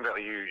mind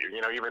that you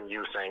know, even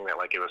you saying that,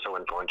 like, it was so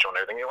influential and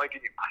everything. Like,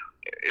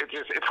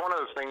 it's one of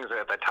those things that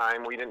at the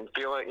time we didn't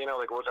feel it. You know,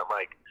 like, it wasn't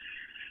like,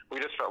 we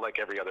just felt like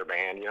every other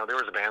band. You know, there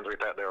was bands we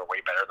thought they were way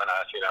better than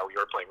us. You know, we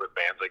were playing with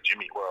bands like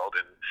Jimmy World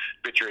and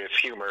Vitreous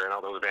Humor, and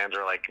all those bands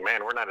are like,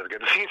 man, we're not as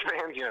good as these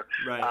bands. You know,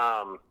 right.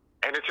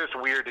 And it's just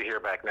weird to hear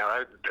back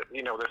now.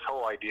 You know, this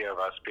whole idea of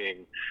us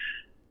being,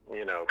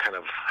 you know, kind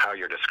of how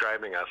you're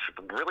describing us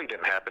really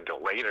didn't happen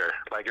till later.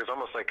 Like, it was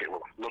almost like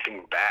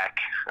looking back,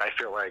 I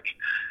feel like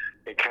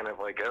it kind of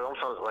like, it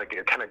almost like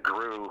it kind of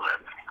grew,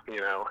 you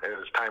know,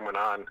 as time went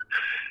on.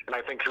 And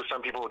I think for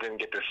some people who didn't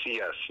get to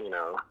see us, you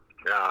know,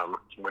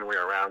 when we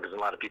were around, because a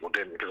lot of people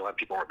didn't, because a lot of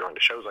people weren't going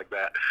to shows like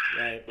that.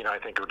 Right. You know, I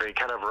think they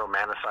kind of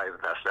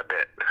romanticized us a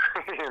bit.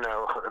 You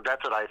know,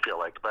 that's what I feel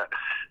like. But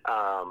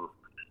I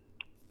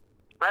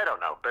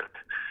don't know. But,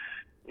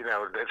 you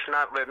know, it's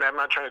not, I'm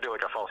not trying to do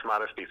like a false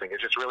modesty thing.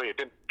 It's just really, it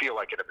didn't feel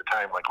like it at the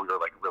time, like we were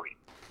like really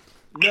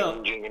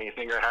changing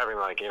anything or having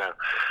like, you know,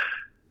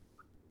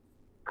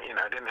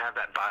 it didn't have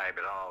that vibe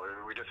at all.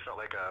 We just felt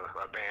like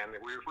a band.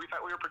 We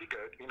thought we were pretty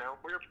good, you know.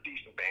 We were a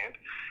decent band,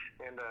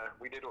 and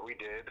we did what we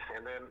did.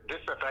 And then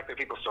just the fact that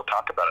people still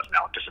talk about us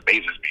now, it just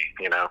amazes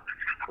me, you know.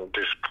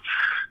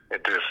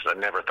 I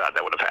never thought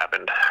that would have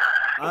happened.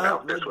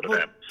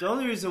 The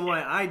only reason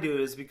why I do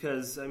it is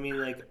because, I mean,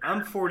 like,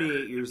 I'm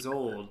 48 years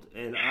old,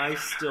 and I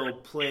still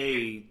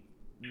play,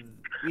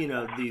 you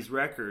know, these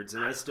records,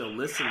 and I still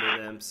listen to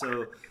them.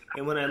 So,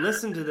 and when I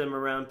listen to them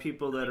around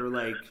people that are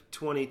like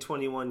 20,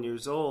 21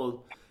 years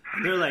old,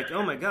 they're like,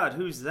 oh my God,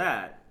 who's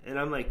that? And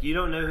I'm like, you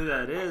don't know who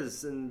that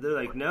is? And they're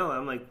like, no.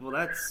 I'm like,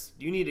 well,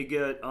 you need to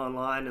get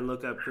online and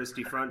look up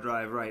Christie Front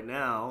Drive right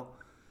now,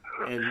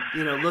 and,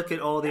 you know, look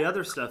at all the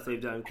other stuff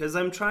they've done. Because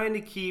I'm trying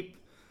to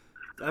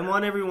I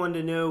want everyone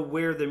to know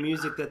where the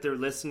music that they're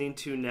listening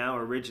to now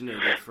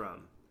originated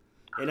from.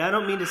 And I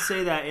don't mean to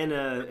say that in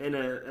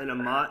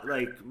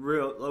a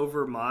real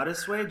over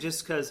modest way,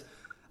 just because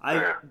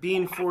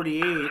being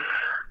 48,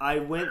 I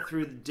went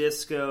through the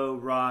disco,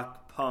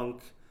 rock,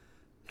 punk,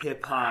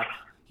 hip hop.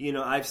 You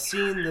know, I've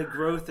seen the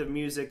growth of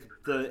music,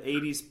 the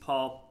 80s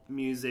pop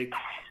music,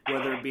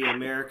 whether it be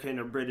American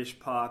or British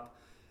pop.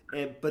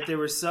 But there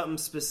was something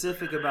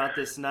specific about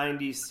this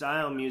 90s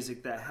style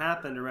music that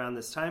happened around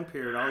this time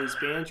period. All these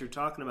bands you're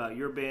talking about,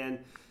 your band,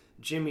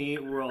 Jimmy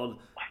Eat World,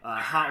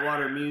 Hot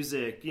Water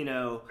Music, you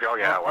know,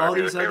 all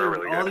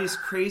these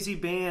crazy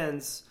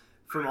bands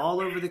from all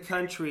over the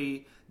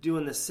country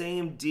doing the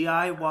same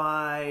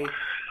DIY,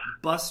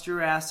 bust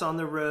your ass on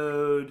the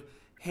road,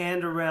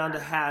 hand around a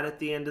hat at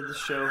the end of the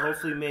show,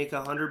 hopefully make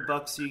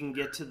 $100 so you can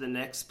get to the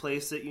next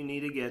place that you need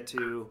to get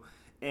to.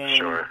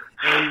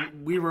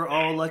 And we were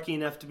all lucky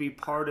enough to be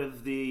part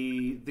of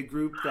the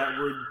group that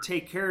would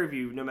take care of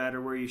you no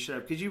matter where you showed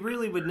up. Because you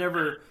really would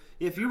never,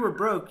 if you were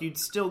broke, you'd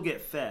still get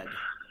fed,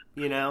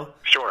 you know?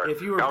 Sure.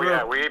 If you were broke,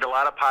 yeah, we ate a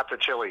lot of pots of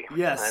chili.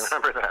 Yes. I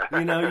remember that.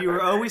 You know, you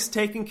were always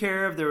taken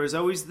care of. There was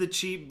always the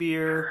cheap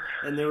beer,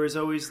 and there was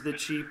always the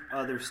cheap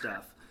other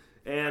stuff.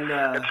 And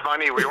it's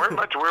funny, we weren't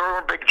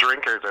big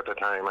drinkers at the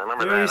time. I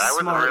remember very that.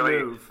 smart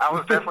move. I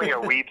was definitely a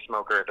weed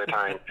smoker at the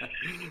time.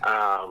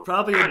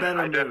 Probably a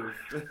better move.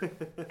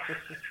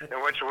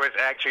 which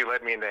actually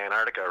led me into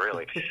Antarctica,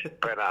 really.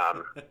 But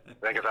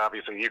because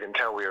obviously you can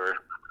tell we were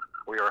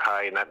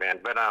high in that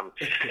band. But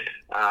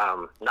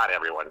not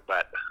everyone,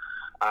 but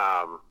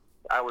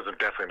I was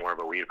definitely more of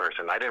a weed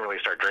person. I didn't really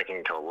start drinking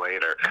until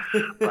later.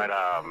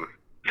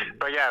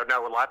 But yeah,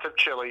 no, lots of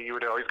chili. You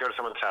would always go to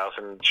someone's house,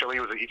 and chili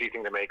was an easy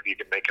thing to make. You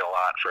could make it a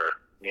lot for,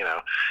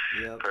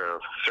 for a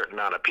certain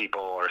amount of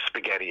people, or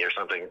spaghetti or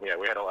something. Yeah,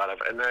 we had a lot of,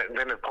 and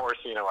then of course,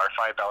 our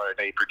 $5 a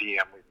day per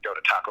diem, we'd go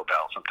to Taco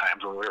Bell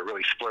sometimes when we were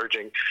really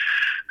splurging,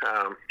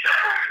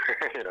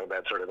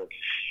 that sort of thing.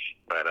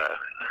 But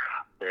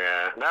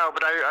yeah, no,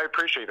 but I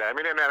appreciate that. I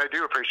mean, and I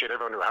do appreciate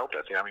everyone who helped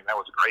us. I mean, that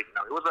was great.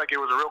 It was like it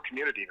was a real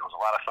community, and it was a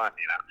lot of fun.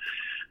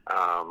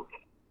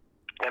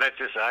 And it's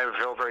just, I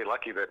feel very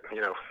lucky that,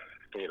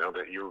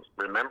 that you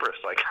remember us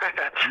like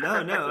that.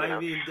 No, I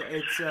mean,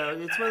 it's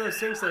one of those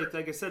things,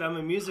 like I said, I'm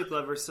a music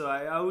lover, so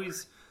I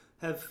always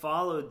have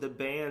followed the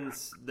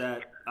bands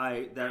that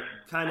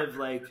kind of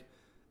like,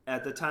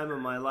 at the time of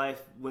my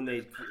life, when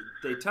they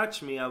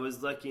touched me, I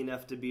was lucky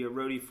enough to be a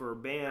roadie for a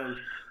band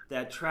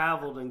that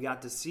traveled and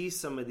got to see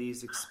some of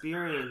these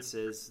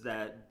experiences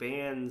that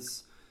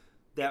bands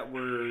that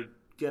were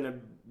going to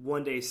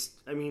one day,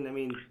 I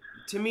mean,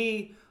 to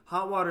me,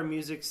 Hot Water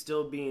Music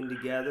still being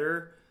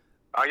together.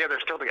 Oh yeah,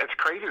 they're still together. It's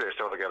crazy they're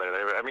still together.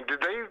 I mean,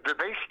 did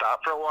they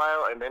stop for a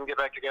while and then get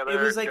back together?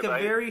 It was like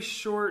very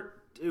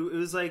short. It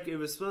was like it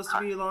was supposed to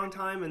be a long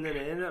time, and then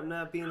it ended up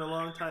not being a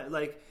long time.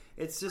 Like,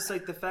 it's just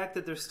like the fact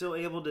that they're still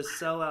able to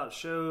sell out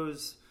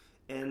shows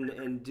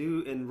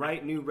and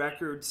write new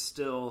records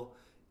still.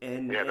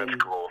 And yeah, that's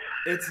cool.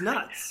 It's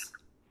nuts.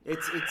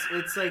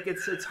 It's like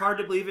it's hard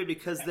to believe it,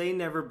 because they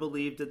never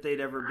believed that they'd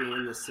ever be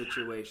in this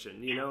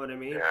situation. You know what I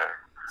mean? Yeah.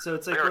 So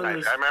it's like they were one nice.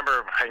 of those... I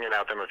remember hanging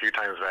out with them a few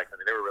times back then.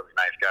 They were really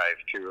nice guys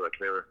too. Like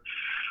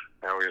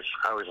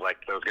I always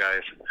liked those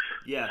guys.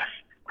 Yeah,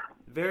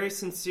 very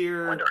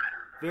sincere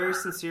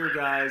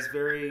guys.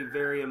 Very,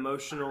 very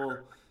emotional,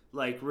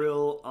 like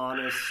real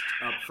honest,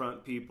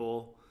 upfront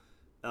people.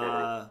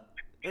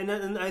 And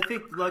I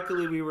think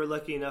luckily we were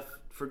lucky enough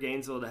for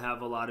Gainesville to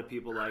have a lot of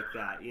people like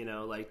that.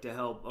 Like to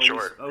help.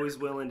 Always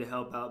willing to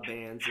help out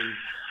bands and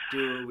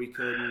do what we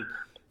could.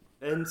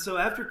 And so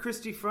after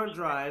Christie Front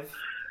Drive,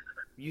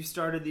 you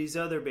started these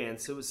other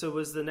bands. So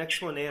was the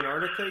next one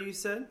Antartica, you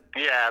said?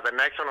 Yeah, the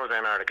next one was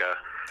Antarctica.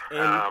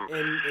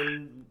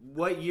 And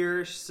what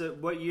year? So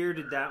what year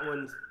did that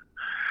one?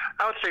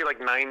 I would say like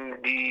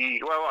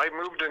 90. Well, I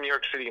moved to New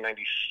York City in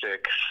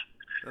 96.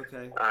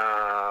 Okay.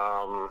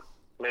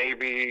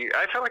 Maybe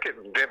I feel like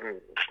it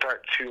didn't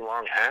start too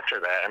long after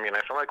that. I mean,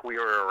 I feel like we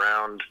were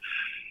around.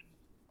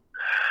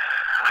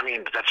 I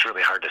mean, that's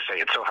really hard to say.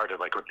 It's so hard to,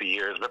 like, with the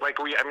years. But, like,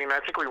 I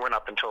think we went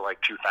up until,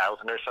 like,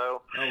 2000 or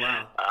so. Oh,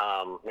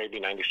 wow. Maybe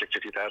 96 to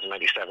 2000,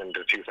 97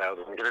 to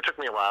 2000. Because it took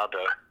me a while to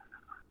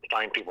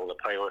find people to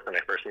play with when I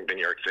first moved to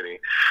New York City.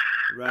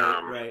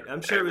 Right.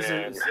 I'm sure it was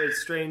a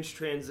strange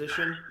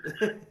transition.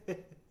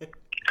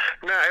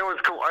 No, it was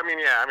cool. I mean,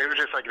 yeah. I mean, it was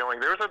just, like,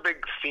 knowing there was a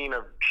big scene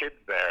of kids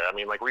there. I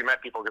mean, like, we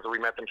met people because we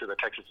met them through the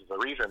Texas is the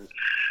Reason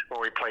when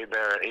we played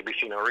there at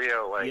ABC No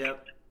Rio. Like,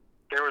 yep.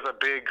 There was a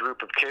big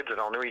group of kids that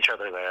all knew each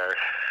other there,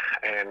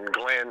 and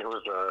Glenn, who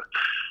was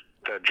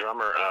the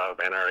drummer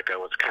of Antarctica,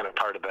 was kind of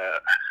part of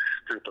that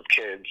group of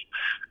kids.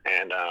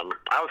 And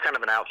I was kind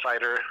of an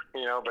outsider,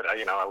 but I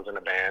was in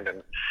a band,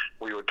 and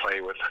we would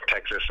play with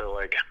Texas. So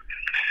like,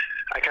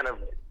 I kind of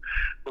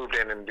moved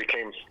in and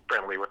became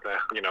friendly with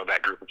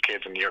that group of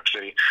kids in New York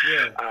City.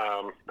 Yeah.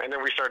 And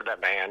then we started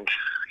that band.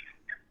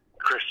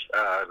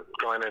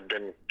 Glenn had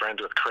been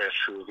friends with Chris,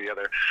 who was the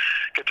other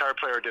guitar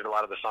player, did a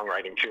lot of the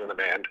songwriting too in the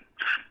band.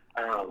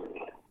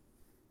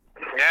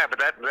 Yeah, but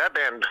that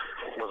band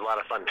was a lot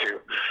of fun too.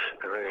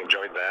 I really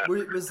enjoyed that.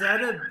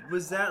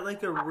 Was that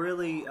like a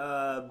really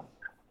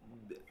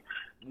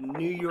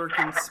New York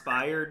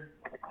inspired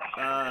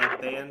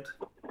band?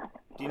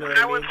 Do you know what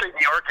I mean? I would say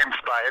New York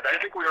inspired. I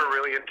think we were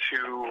really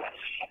into.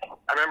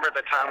 I remember at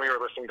the time we were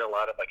listening to a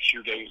lot of like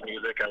shoegaze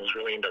music. I was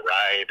really into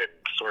Ride and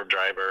Swerve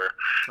Driver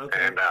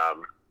and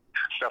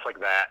stuff like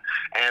that.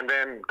 And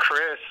then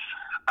Chris,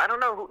 I don't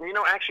know who,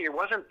 actually it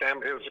wasn't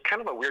them. It was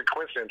kind of a weird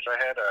coincidence. I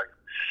had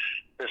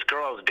this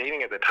girl I was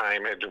dating at the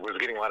time was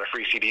getting a lot of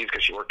free CDs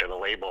because she worked at a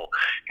label,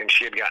 and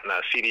she had gotten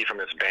a CD from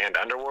this band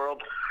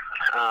Underworld.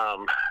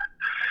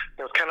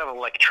 It was kind of an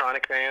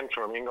electronic band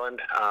from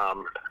England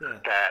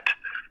that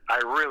I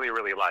really,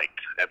 really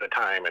liked at the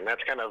time. And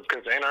that's kind of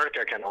because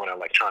Antarctica kind of went an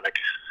electronic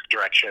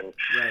direction.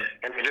 Right.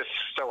 And it just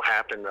so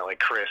happened that like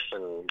Chris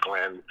and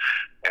Glenn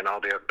and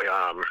all the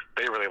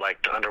they really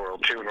liked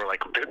Underworld too, and we're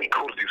like, it'd be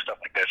cool to do stuff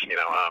like this,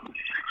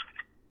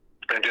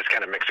 and just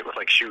kind of mix it with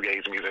like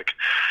shoegaze music.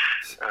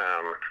 It's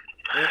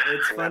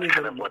funny. That's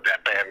kind of what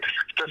that band.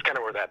 That's kind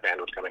of where that band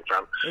was coming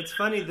from. It's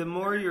funny. The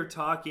more you're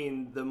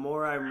talking, the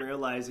more I'm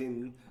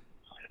realizing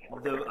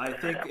I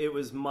think it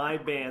was my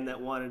band that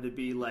wanted to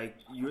be like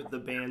the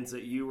bands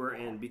that you were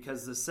in,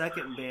 because the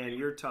second band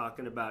you're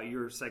talking about,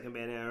 your second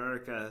band,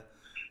 Antartica,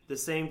 the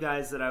same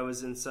guys that I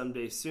was in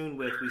Someday Soon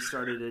with, we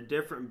started a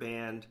different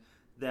band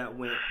that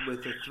went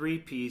with a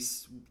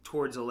 3-piece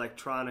towards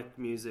electronic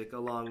music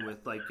along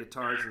with like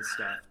guitars and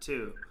stuff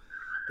too.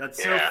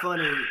 That's so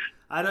funny.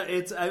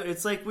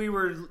 It's like we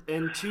were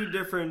in two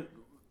different,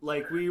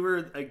 like we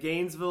were a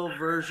Gainesville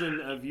version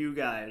of you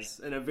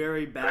guys and a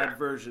very bad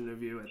version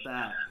of you at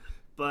that.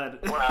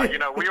 But well,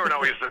 we weren't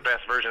always the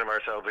best version of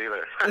ourselves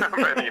either. But,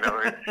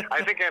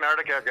 I think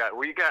Antarctica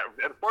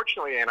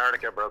unfortunately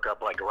Antarctica broke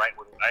up like right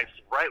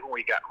when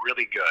we got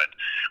really good.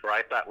 Where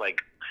I thought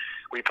like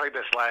we played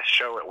this last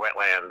show at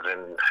Wetlands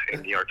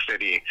in New York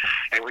City,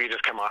 and we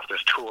just come off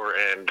this tour,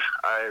 and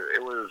I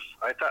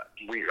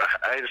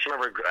just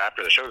remember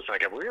after the show, it's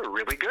like we were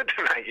really good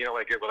tonight. It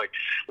was like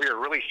we were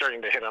really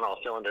starting to hit on all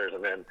cylinders,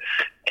 and then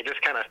it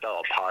just kind of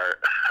fell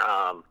apart.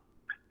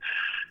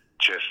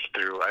 Just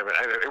through,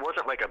 it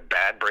wasn't like a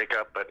bad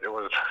breakup, but it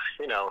was,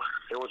 it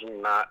was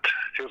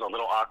a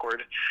little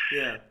awkward.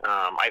 Yeah.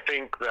 I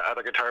think the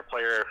other guitar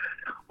player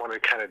wanted to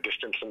kind of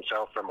distance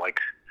himself from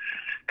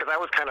because I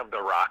was kind of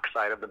the rock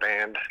side of the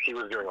band. He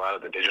was doing a lot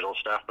of the digital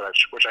stuff,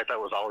 which I thought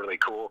was all really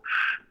cool.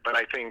 But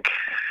I think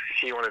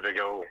he wanted to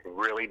go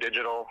really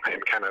digital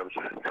and kind of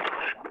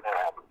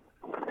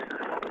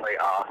lay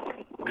off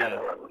kind of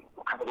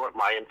what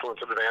my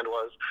influence of the band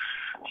was.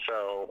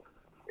 So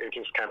it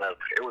just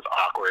it was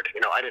awkward.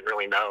 I didn't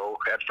really know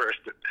at first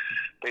that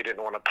they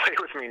didn't want to play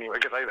with me anyway,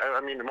 because I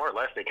mean, more or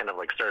less, they kind of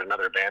like started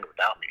another band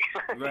without me.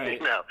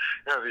 Right. Yeah,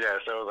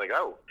 so I was like,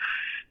 oh,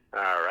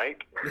 all right.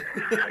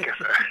 I guess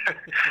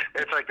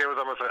it's like there was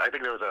I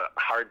think there was a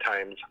Hard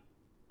Times.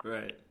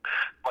 Right.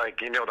 Like,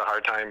 the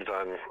Hard Times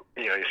on,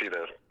 you see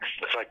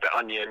it's like the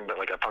Onion, but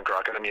like a punk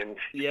rock Onion.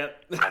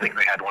 Yep. I think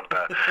they had one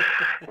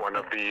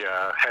of the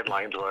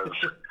headlines was,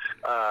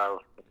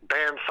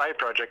 band side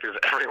project is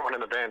everyone in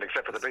the band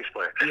except for the bass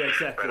player. Yeah,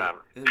 exactly. But,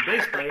 and the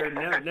bass player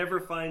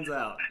never finds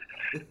out.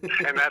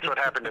 And that's what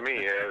happened to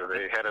me.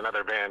 They had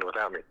another band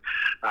without me.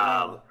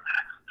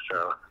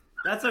 So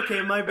that's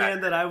okay. My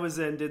band that I was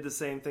in did the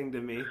same thing to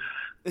me.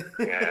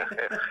 Yeah,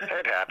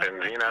 it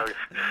happens.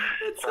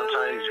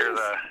 Sometimes you're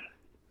the.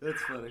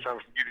 That's funny.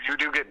 You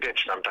do get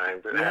ditched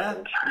sometimes. It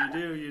happens.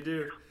 You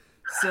do.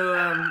 So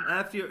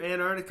after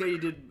Antarctica, you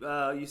did.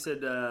 You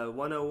said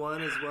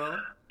 101 as well.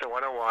 The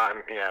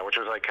 101, yeah, which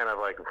was like kind of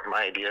like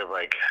my idea of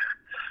like,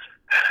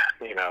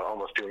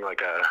 almost doing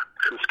like a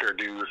Husker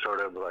Du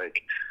sort of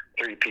like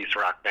 3-piece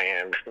rock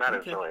band. Not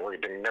as we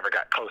never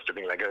got close to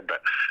being that good,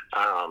 but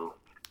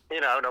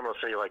I'd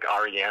almost say like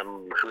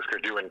REM, Husker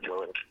Du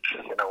influenced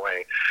in a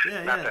way.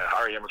 Yeah, Not that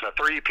REM was a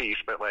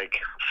 3-piece, but like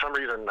for some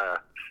reason,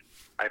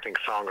 I think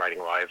songwriting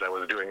wise, I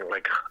was doing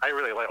like I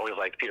really always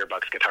liked Peter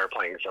Buck's guitar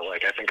playing, so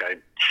like I think I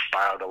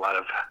borrowed a lot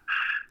of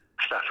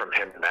stuff from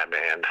him in that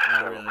band.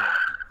 Oh, really?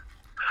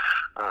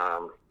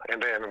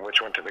 And then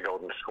which went to the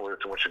Golden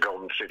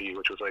City,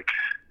 which was like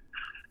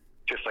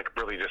just like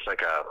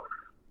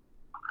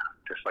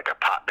a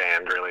pop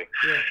band, really.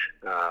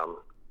 Yeah.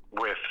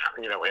 With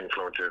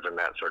influences in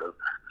that sort of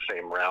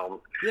same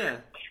realm. Yeah.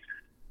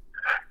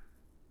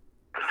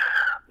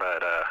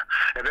 But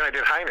and then I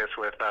did Highness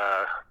with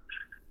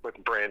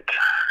Brent,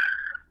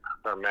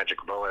 Magic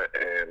Bullet,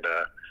 and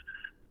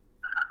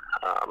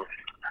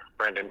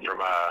Brandon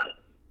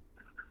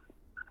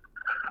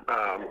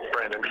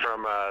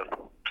from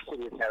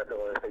City of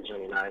Caterpillar, page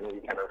 99. We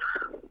kind of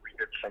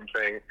did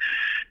something,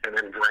 and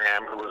then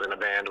Graham, who was in a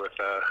band with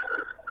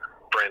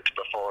Brent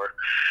before,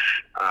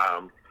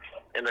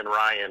 and then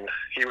Ryan,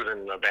 he was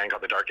in a band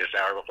called The Darkest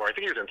Hour before. I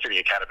think he was in City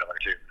of Caterpillar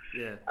too.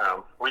 Yeah.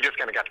 We just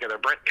kind of got together.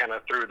 Brent kind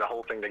of threw the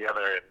whole thing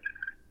together, and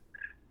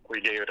we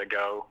gave it a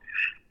go.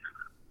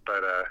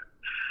 But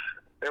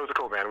it was a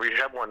cool band. We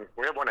have one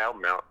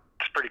album out.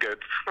 It's pretty good.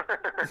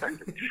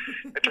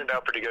 It turned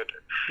out pretty good.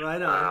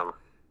 Right on.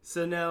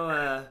 So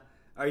now,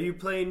 are you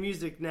playing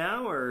music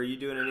now, or are you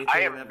doing anything? I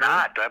am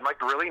not. I'm like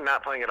really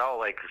not playing at all.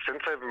 Like since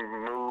I've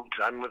moved,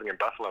 I'm living in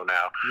Buffalo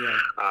now. Yeah.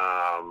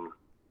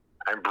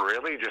 I'm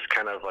really just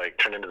kind of like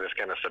turned into this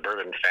kind of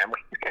suburban family.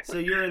 So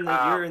you're in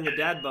the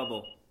dad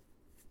bubble.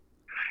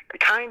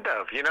 Kind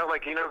of,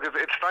 because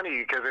it's funny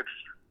because it's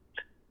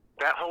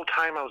that whole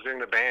time I was doing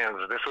the bands.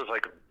 This was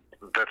like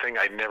the thing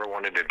I never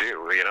wanted to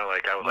do.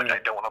 Like I was like, I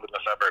don't want to live in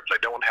the suburbs. I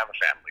don't want to have a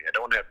family. I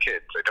don't want to have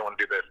kids. I don't want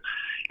to do this.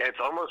 And it's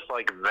almost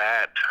like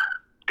that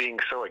being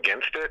so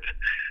against it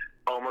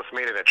almost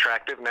made it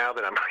attractive now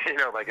that I'm,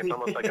 like it's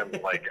almost like I'm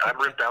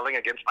rebelling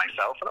against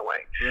myself in a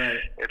way.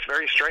 Right. It's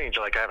very strange.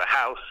 Like I have a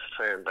house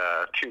and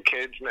 2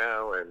 kids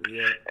now, and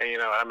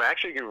I'm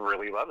actually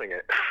really loving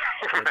it.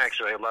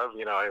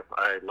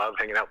 I love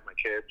hanging out with my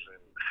kids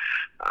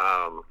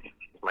and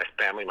my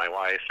family, my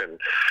wife, and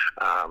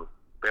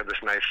we have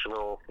this nice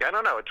little. I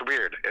don't know. It's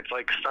weird. It's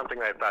like something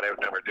that I thought I would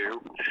never do.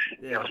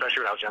 Yeah.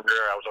 Especially when I was younger,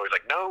 I was always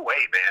like, no way,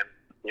 man.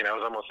 It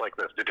was almost like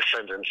the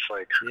Descendants,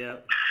 like. Yeah.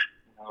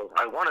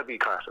 I want to be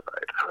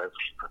classified,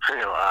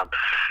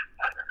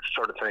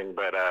 sort of thing.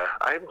 But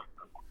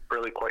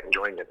really quite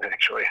enjoying it,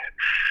 actually.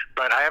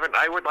 But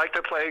I would like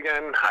to play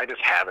again. I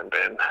just haven't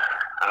been,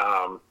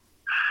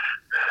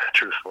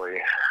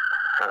 truthfully.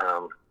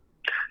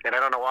 And I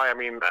don't know why. I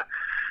mean,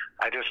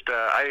 there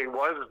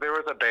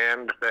was a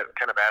band that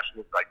kind of asked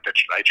me, like, that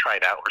I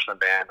tried out for some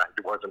band. I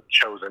wasn't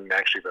chosen.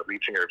 Actually, the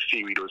lead singer of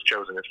Seaweed was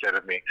chosen instead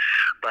of me.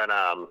 But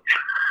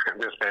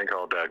this band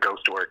called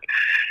Ghost Work.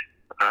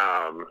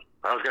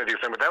 I was going to do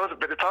something,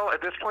 but it's all,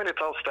 at this point,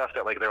 it's all stuff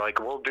that, like, they're like,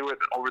 we'll do it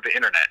over the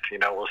internet, you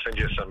know, we'll send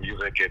you some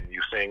music and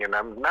you sing, and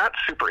I'm not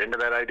super into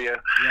that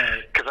idea,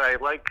 because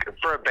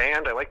for a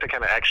band, I like to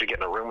kind of actually get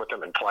in a room with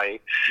them and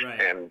play,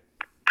 and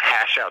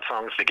hash out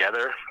songs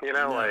together, you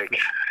know,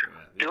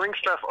 doing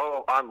stuff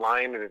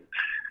online, and it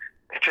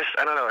just,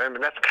 I don't know, I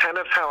mean, that's kind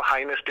of how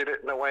Highness did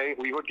it in a way.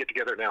 We would get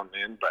together now and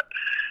then, but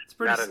it's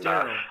pretty not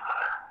sterile. enough.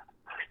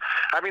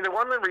 I mean,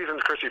 one of the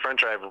reasons Christie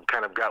French Drive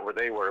kind of got where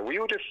they were, we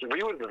would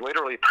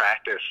literally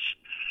practice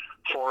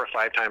 4 or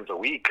 5 times a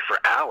week for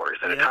hours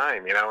at a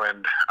time, you know,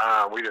 and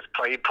we just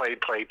played.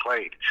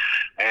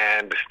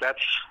 And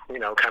that's, you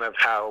know, kind of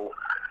how,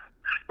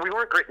 we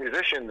weren't great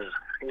musicians,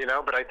 you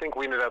know, but I think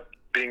we ended up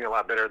being a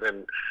lot better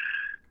than,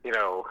 you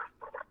know,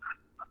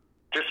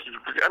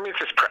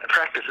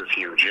 practice is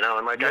huge, you know,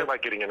 and, like, I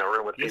like getting in a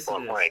room with people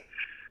and playing.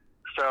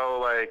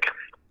 So, like,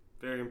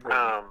 very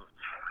important.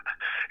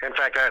 In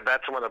fact,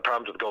 that's one of the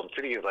problems with Golden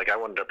City is, like, I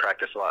wanted to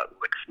practice a lot,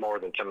 like, more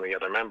than some of the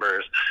other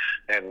members,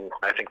 and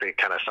I think they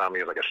kind of saw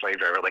me as, like, a slave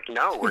driver. Like,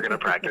 no, we're going to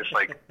practice,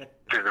 like,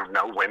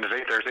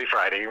 Wednesday, Thursday,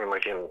 Friday, and,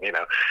 like, you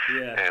know.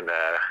 And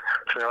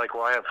so they're like,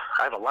 well, I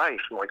have a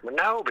life. I'm like, well,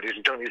 no, but if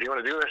you want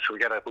to do this, we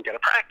gotta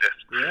practice.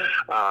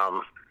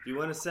 If you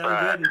want to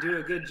sound good and do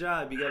a good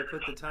job, you got to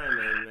put the time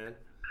in, man.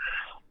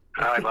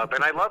 I love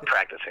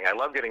practicing. I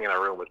love getting in a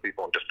room with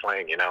people and just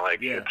playing, you know,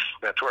 like,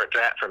 that's where it's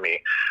at for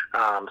me.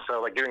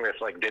 So, like, doing this,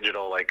 like,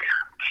 digital, like,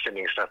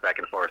 sending stuff back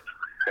and forth,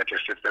 it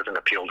doesn't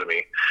appeal to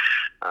me.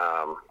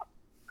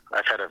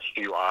 I've had a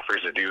few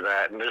offers to do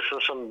that, and there's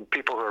some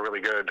people who are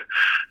really good.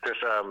 This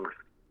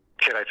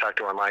kid I talked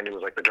to online who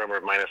was, like, the drummer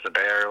of Minus the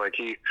Bear, like,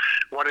 he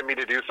wanted me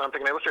to do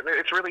something, and I listened,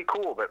 it's really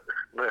cool, but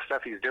the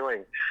stuff he's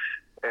doing,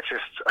 it's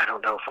just, I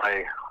don't know if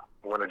I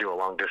want to do a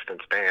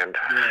long-distance band,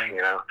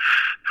 you know.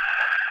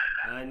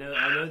 I know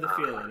the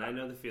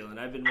feeling.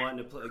 I've been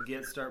wanting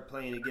to start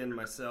playing again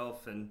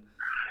myself, and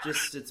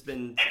just it's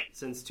been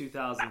since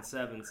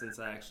 2007 since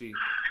I actually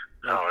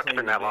it's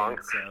been that band, long.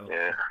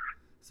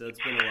 So it's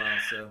been a while.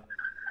 So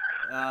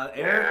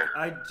Eric,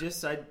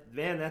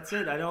 man, that's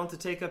it. I don't want to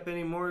take up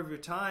any more of your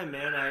time,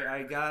 man.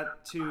 I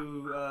got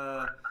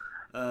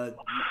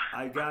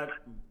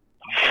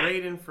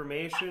great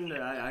information.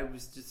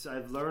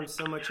 I've learned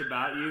so much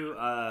about you.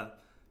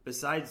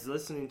 Besides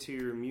listening to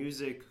your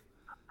music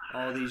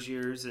all these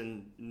years,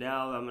 and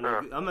now I'm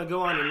gonna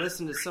go on and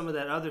listen to some of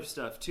that other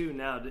stuff too.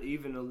 Now, to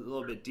even a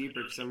little bit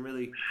deeper, because I'm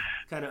really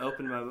kind of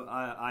opening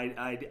my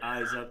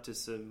eyes up to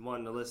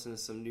wanting to listen to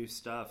some new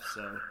stuff.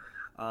 So,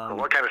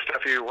 what kind of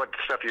stuff what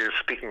stuff are you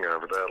speaking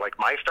of? Like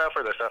my stuff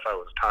or the stuff I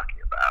was talking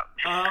about?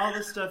 All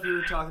the stuff you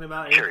were talking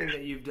about, anything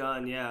that you've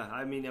done. Yeah,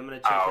 I mean, I'm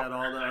gonna check out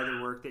all the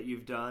other work that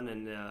you've done,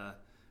 and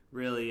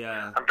really,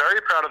 I'm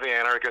very proud of the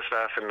Antartica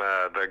stuff, and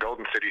the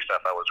Golden City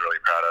stuff I was really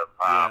proud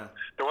of.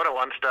 The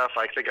 101 stuff,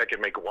 I think I could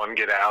make one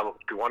good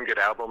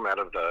album out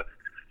of the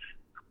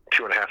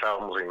 2.5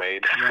 albums we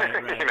made.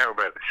 Right. You know,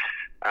 but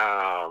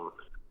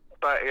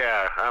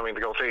yeah, I mean,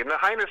 the Golden City and the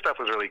Highness stuff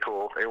was really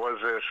cool. It was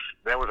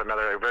that was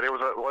another, but it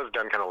was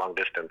done kind of long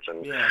distance,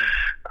 and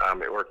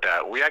it worked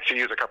out. We actually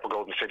used a couple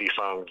Golden City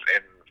songs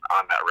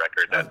on that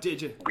record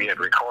that we had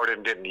recorded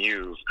and didn't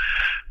use.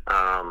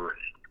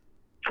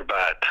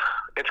 But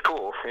it's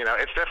cool, you know.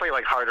 It's definitely,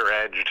 like, harder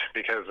edged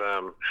because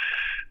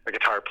the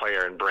guitar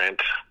player and Brent,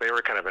 they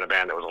were kind of in a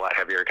band that was a lot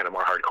heavier, kind of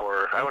more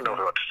hardcore. I don't know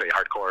what to say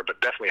hardcore, but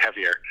definitely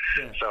heavier.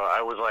 So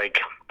I was like,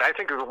 I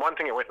think the one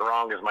thing that went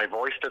wrong is my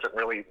voice doesn't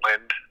really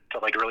lend to,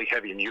 like, really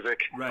heavy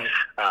music. Right.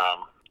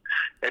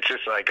 It's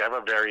just like I have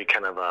a very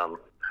kind of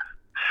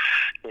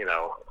you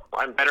know,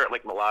 I'm better at,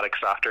 like, melodic,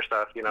 softer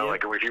stuff, you know,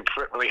 like, if you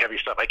put really heavy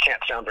stuff, I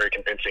can't sound very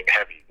convincing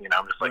heavy, you know,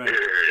 I'm just like,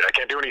 I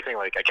can't do anything,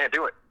 like, I can't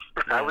do it.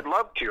 I would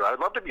love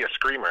to be a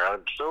screamer.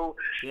 I'm so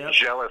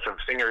jealous of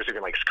singers who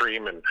can, like,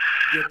 scream and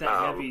get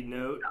that heavy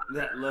note,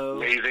 that low,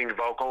 amazing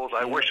vocals.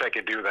 I wish I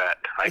could do that.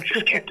 I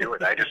just can't do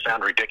it. I just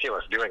sound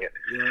ridiculous doing it.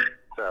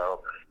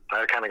 So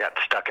I kind of got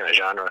stuck in a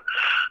genre.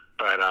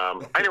 But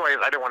anyways,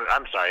 I don't want to.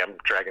 I'm sorry, I'm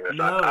dragging this on.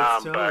 No,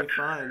 it's totally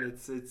fine.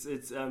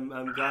 It's.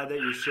 I'm glad that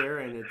you're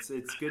sharing.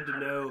 It's good to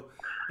know.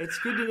 It's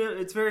good to know.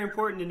 It's very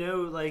important to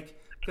know, like,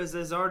 because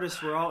as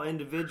artists, we're all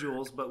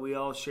individuals, but we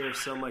all share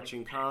so much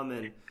in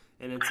common.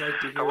 And it's like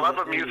to hear the love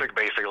of music,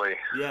 basically.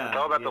 Yeah, it's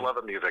all about the love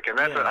of music, and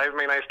that's. I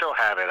mean, I still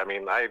have it. I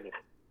mean, I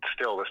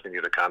still listen to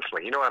music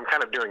constantly. You know what I'm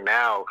kind of doing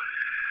now?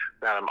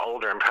 That I'm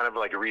older, I'm kind of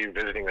like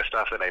revisiting the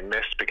stuff that I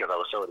missed because I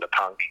was so into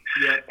punk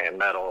and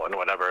metal and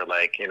whatever.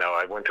 Like, you know,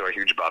 I went through a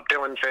huge Bob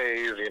Dylan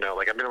phase, you know,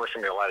 like I've been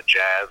listening to a lot of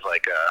jazz,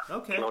 like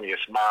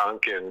Thelonious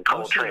Monk and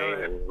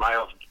Coltrane and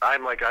Miles.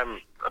 I'm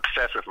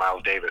obsessed with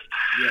Miles Davis.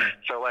 Yeah.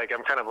 So like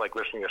I'm kind of like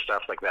listening to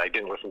stuff like that I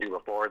didn't listen to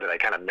before that I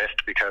kind of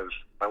missed because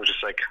I was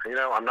just like,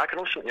 I'm not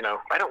going to listen,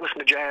 I don't listen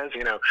to jazz,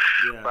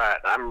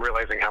 but I'm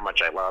realizing how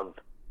much I love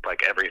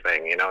like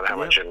everything, how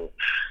much, and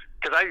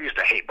because I used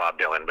to hate Bob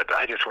Dylan, but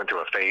I just went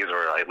through a phase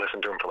where I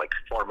listened to him for like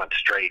 4 months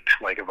straight,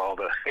 like of all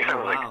the,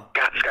 like,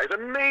 God, this guy's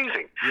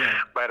amazing. Yeah.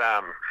 But,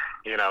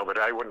 but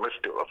I wouldn't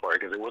listen to it before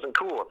because it wasn't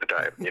cool at the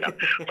time,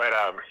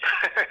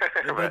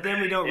 but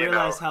then we don't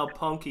realize how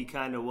punk he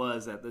kind of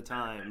was at the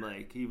time.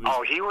 Like he was.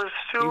 Oh, he was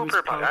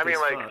super punk. I mean,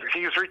 like fuck.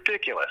 he was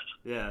ridiculous.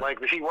 Yeah. Like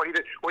what he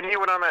did when he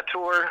went on that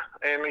tour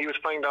and he was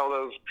playing to all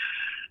those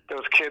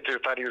kids who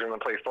thought he was going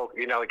to play folk,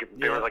 like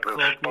they were like those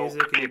folk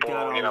music, people,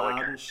 and he got all like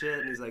loud and shit,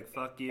 and he's like,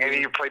 "Fuck you." And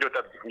he played with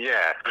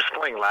just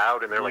playing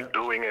loud, and they're like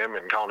booing him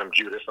and calling him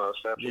Judas and all that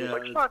stuff. Yeah, he's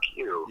like, "Fuck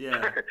you."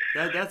 Yeah,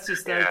 that's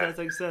just that's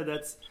like I said,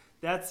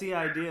 that's the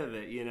idea of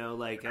it,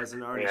 like as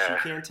an artist, you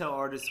can't tell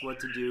artists what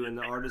to do, and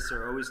the artists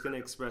are always going to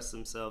express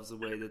themselves the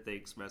way that they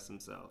express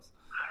themselves.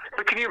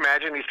 But can you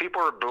imagine these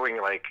people were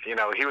booing, like, he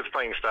was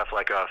playing stuff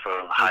like off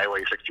of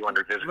Highway 61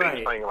 Revisited. Right. He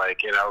was playing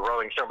like,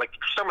 Rolling Stone, like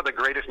some of the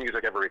greatest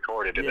music ever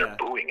recorded, and they're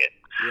booing it.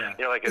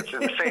 Yeah. Like it's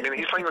insane. And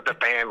he's playing with the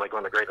band, like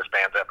one of the greatest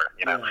bands ever,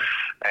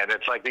 And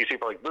it's like these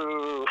people are like,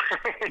 boo.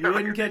 You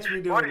wouldn't catch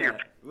me doing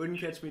that. Wouldn't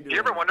catch me doing that. Do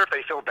you ever wonder if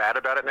they feel bad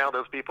about it now,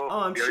 those people? Oh,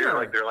 I'm sure.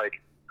 Like, they're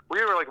like,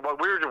 we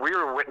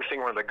were witnessing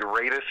one of the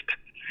greatest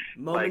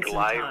moments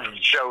like live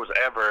shows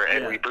ever,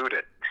 and we booed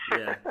it.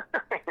 Yeah,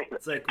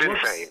 it's like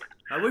insane.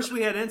 I wish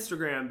we had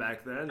Instagram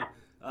back then.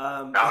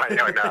 I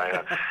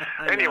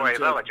know. Anyways,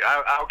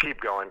 I'll keep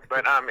going.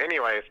 But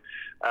anyways,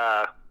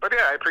 but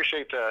yeah, I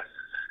appreciate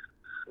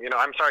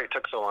I'm sorry it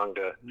took so long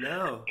to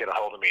get a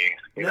hold of me.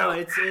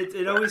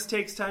 It always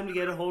takes time to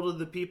get a hold of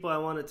the people I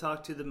want to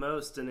talk to the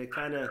most, and that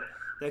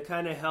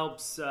kind of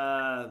helps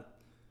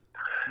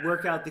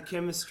work out the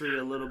chemistry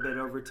a little bit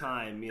over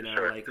time.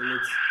 Sure. Like, and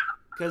it's.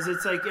 Because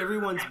it's like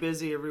everyone's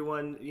busy,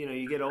 everyone,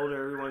 you get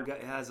older, everyone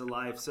has a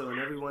life. So,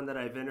 and everyone that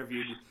I've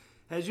interviewed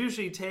has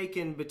usually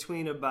taken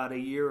between about a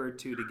year or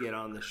two to get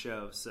on the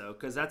show. So,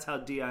 because that's how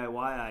DIY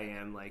I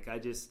am. Like, I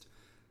just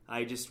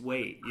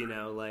wait,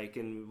 like,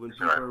 and when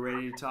people are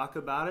ready to talk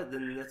about it,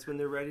 then that's when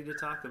they're ready to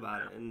talk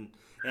about it. And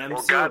I'm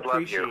so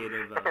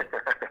appreciative of it.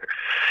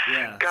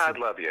 Yeah. God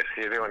love you.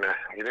 You're doing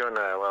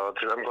well.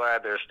 I'm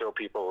glad there's still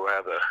people who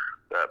have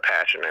the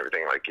passion and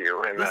everything like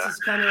you. And this is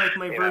kind of like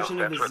my version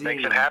of a zine. That's what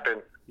makes it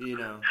happen.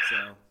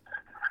 So.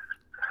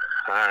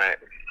 All right.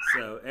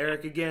 So,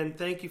 Eric, again,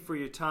 thank you for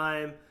your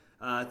time.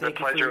 The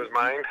pleasure was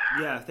mine.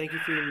 Yeah, thank you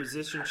for your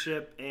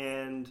musicianship,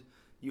 and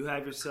you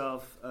have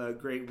yourself a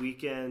great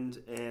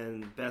weekend,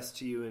 and best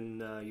to you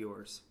and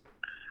yours.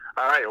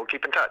 All right, we'll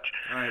keep in touch.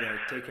 All right,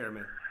 Eric, take care,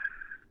 man.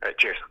 All right,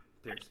 cheers.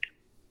 Cheers.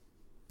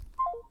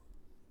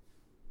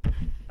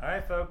 All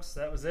right, folks,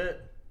 that was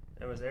it.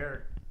 That was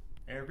Eric.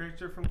 Eric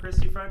Richter from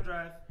Christie Front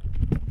Drive.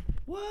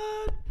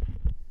 What?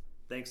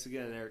 Thanks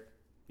again, Eric.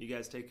 You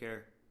guys take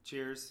care.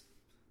 Cheers.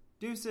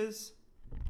 Deuces.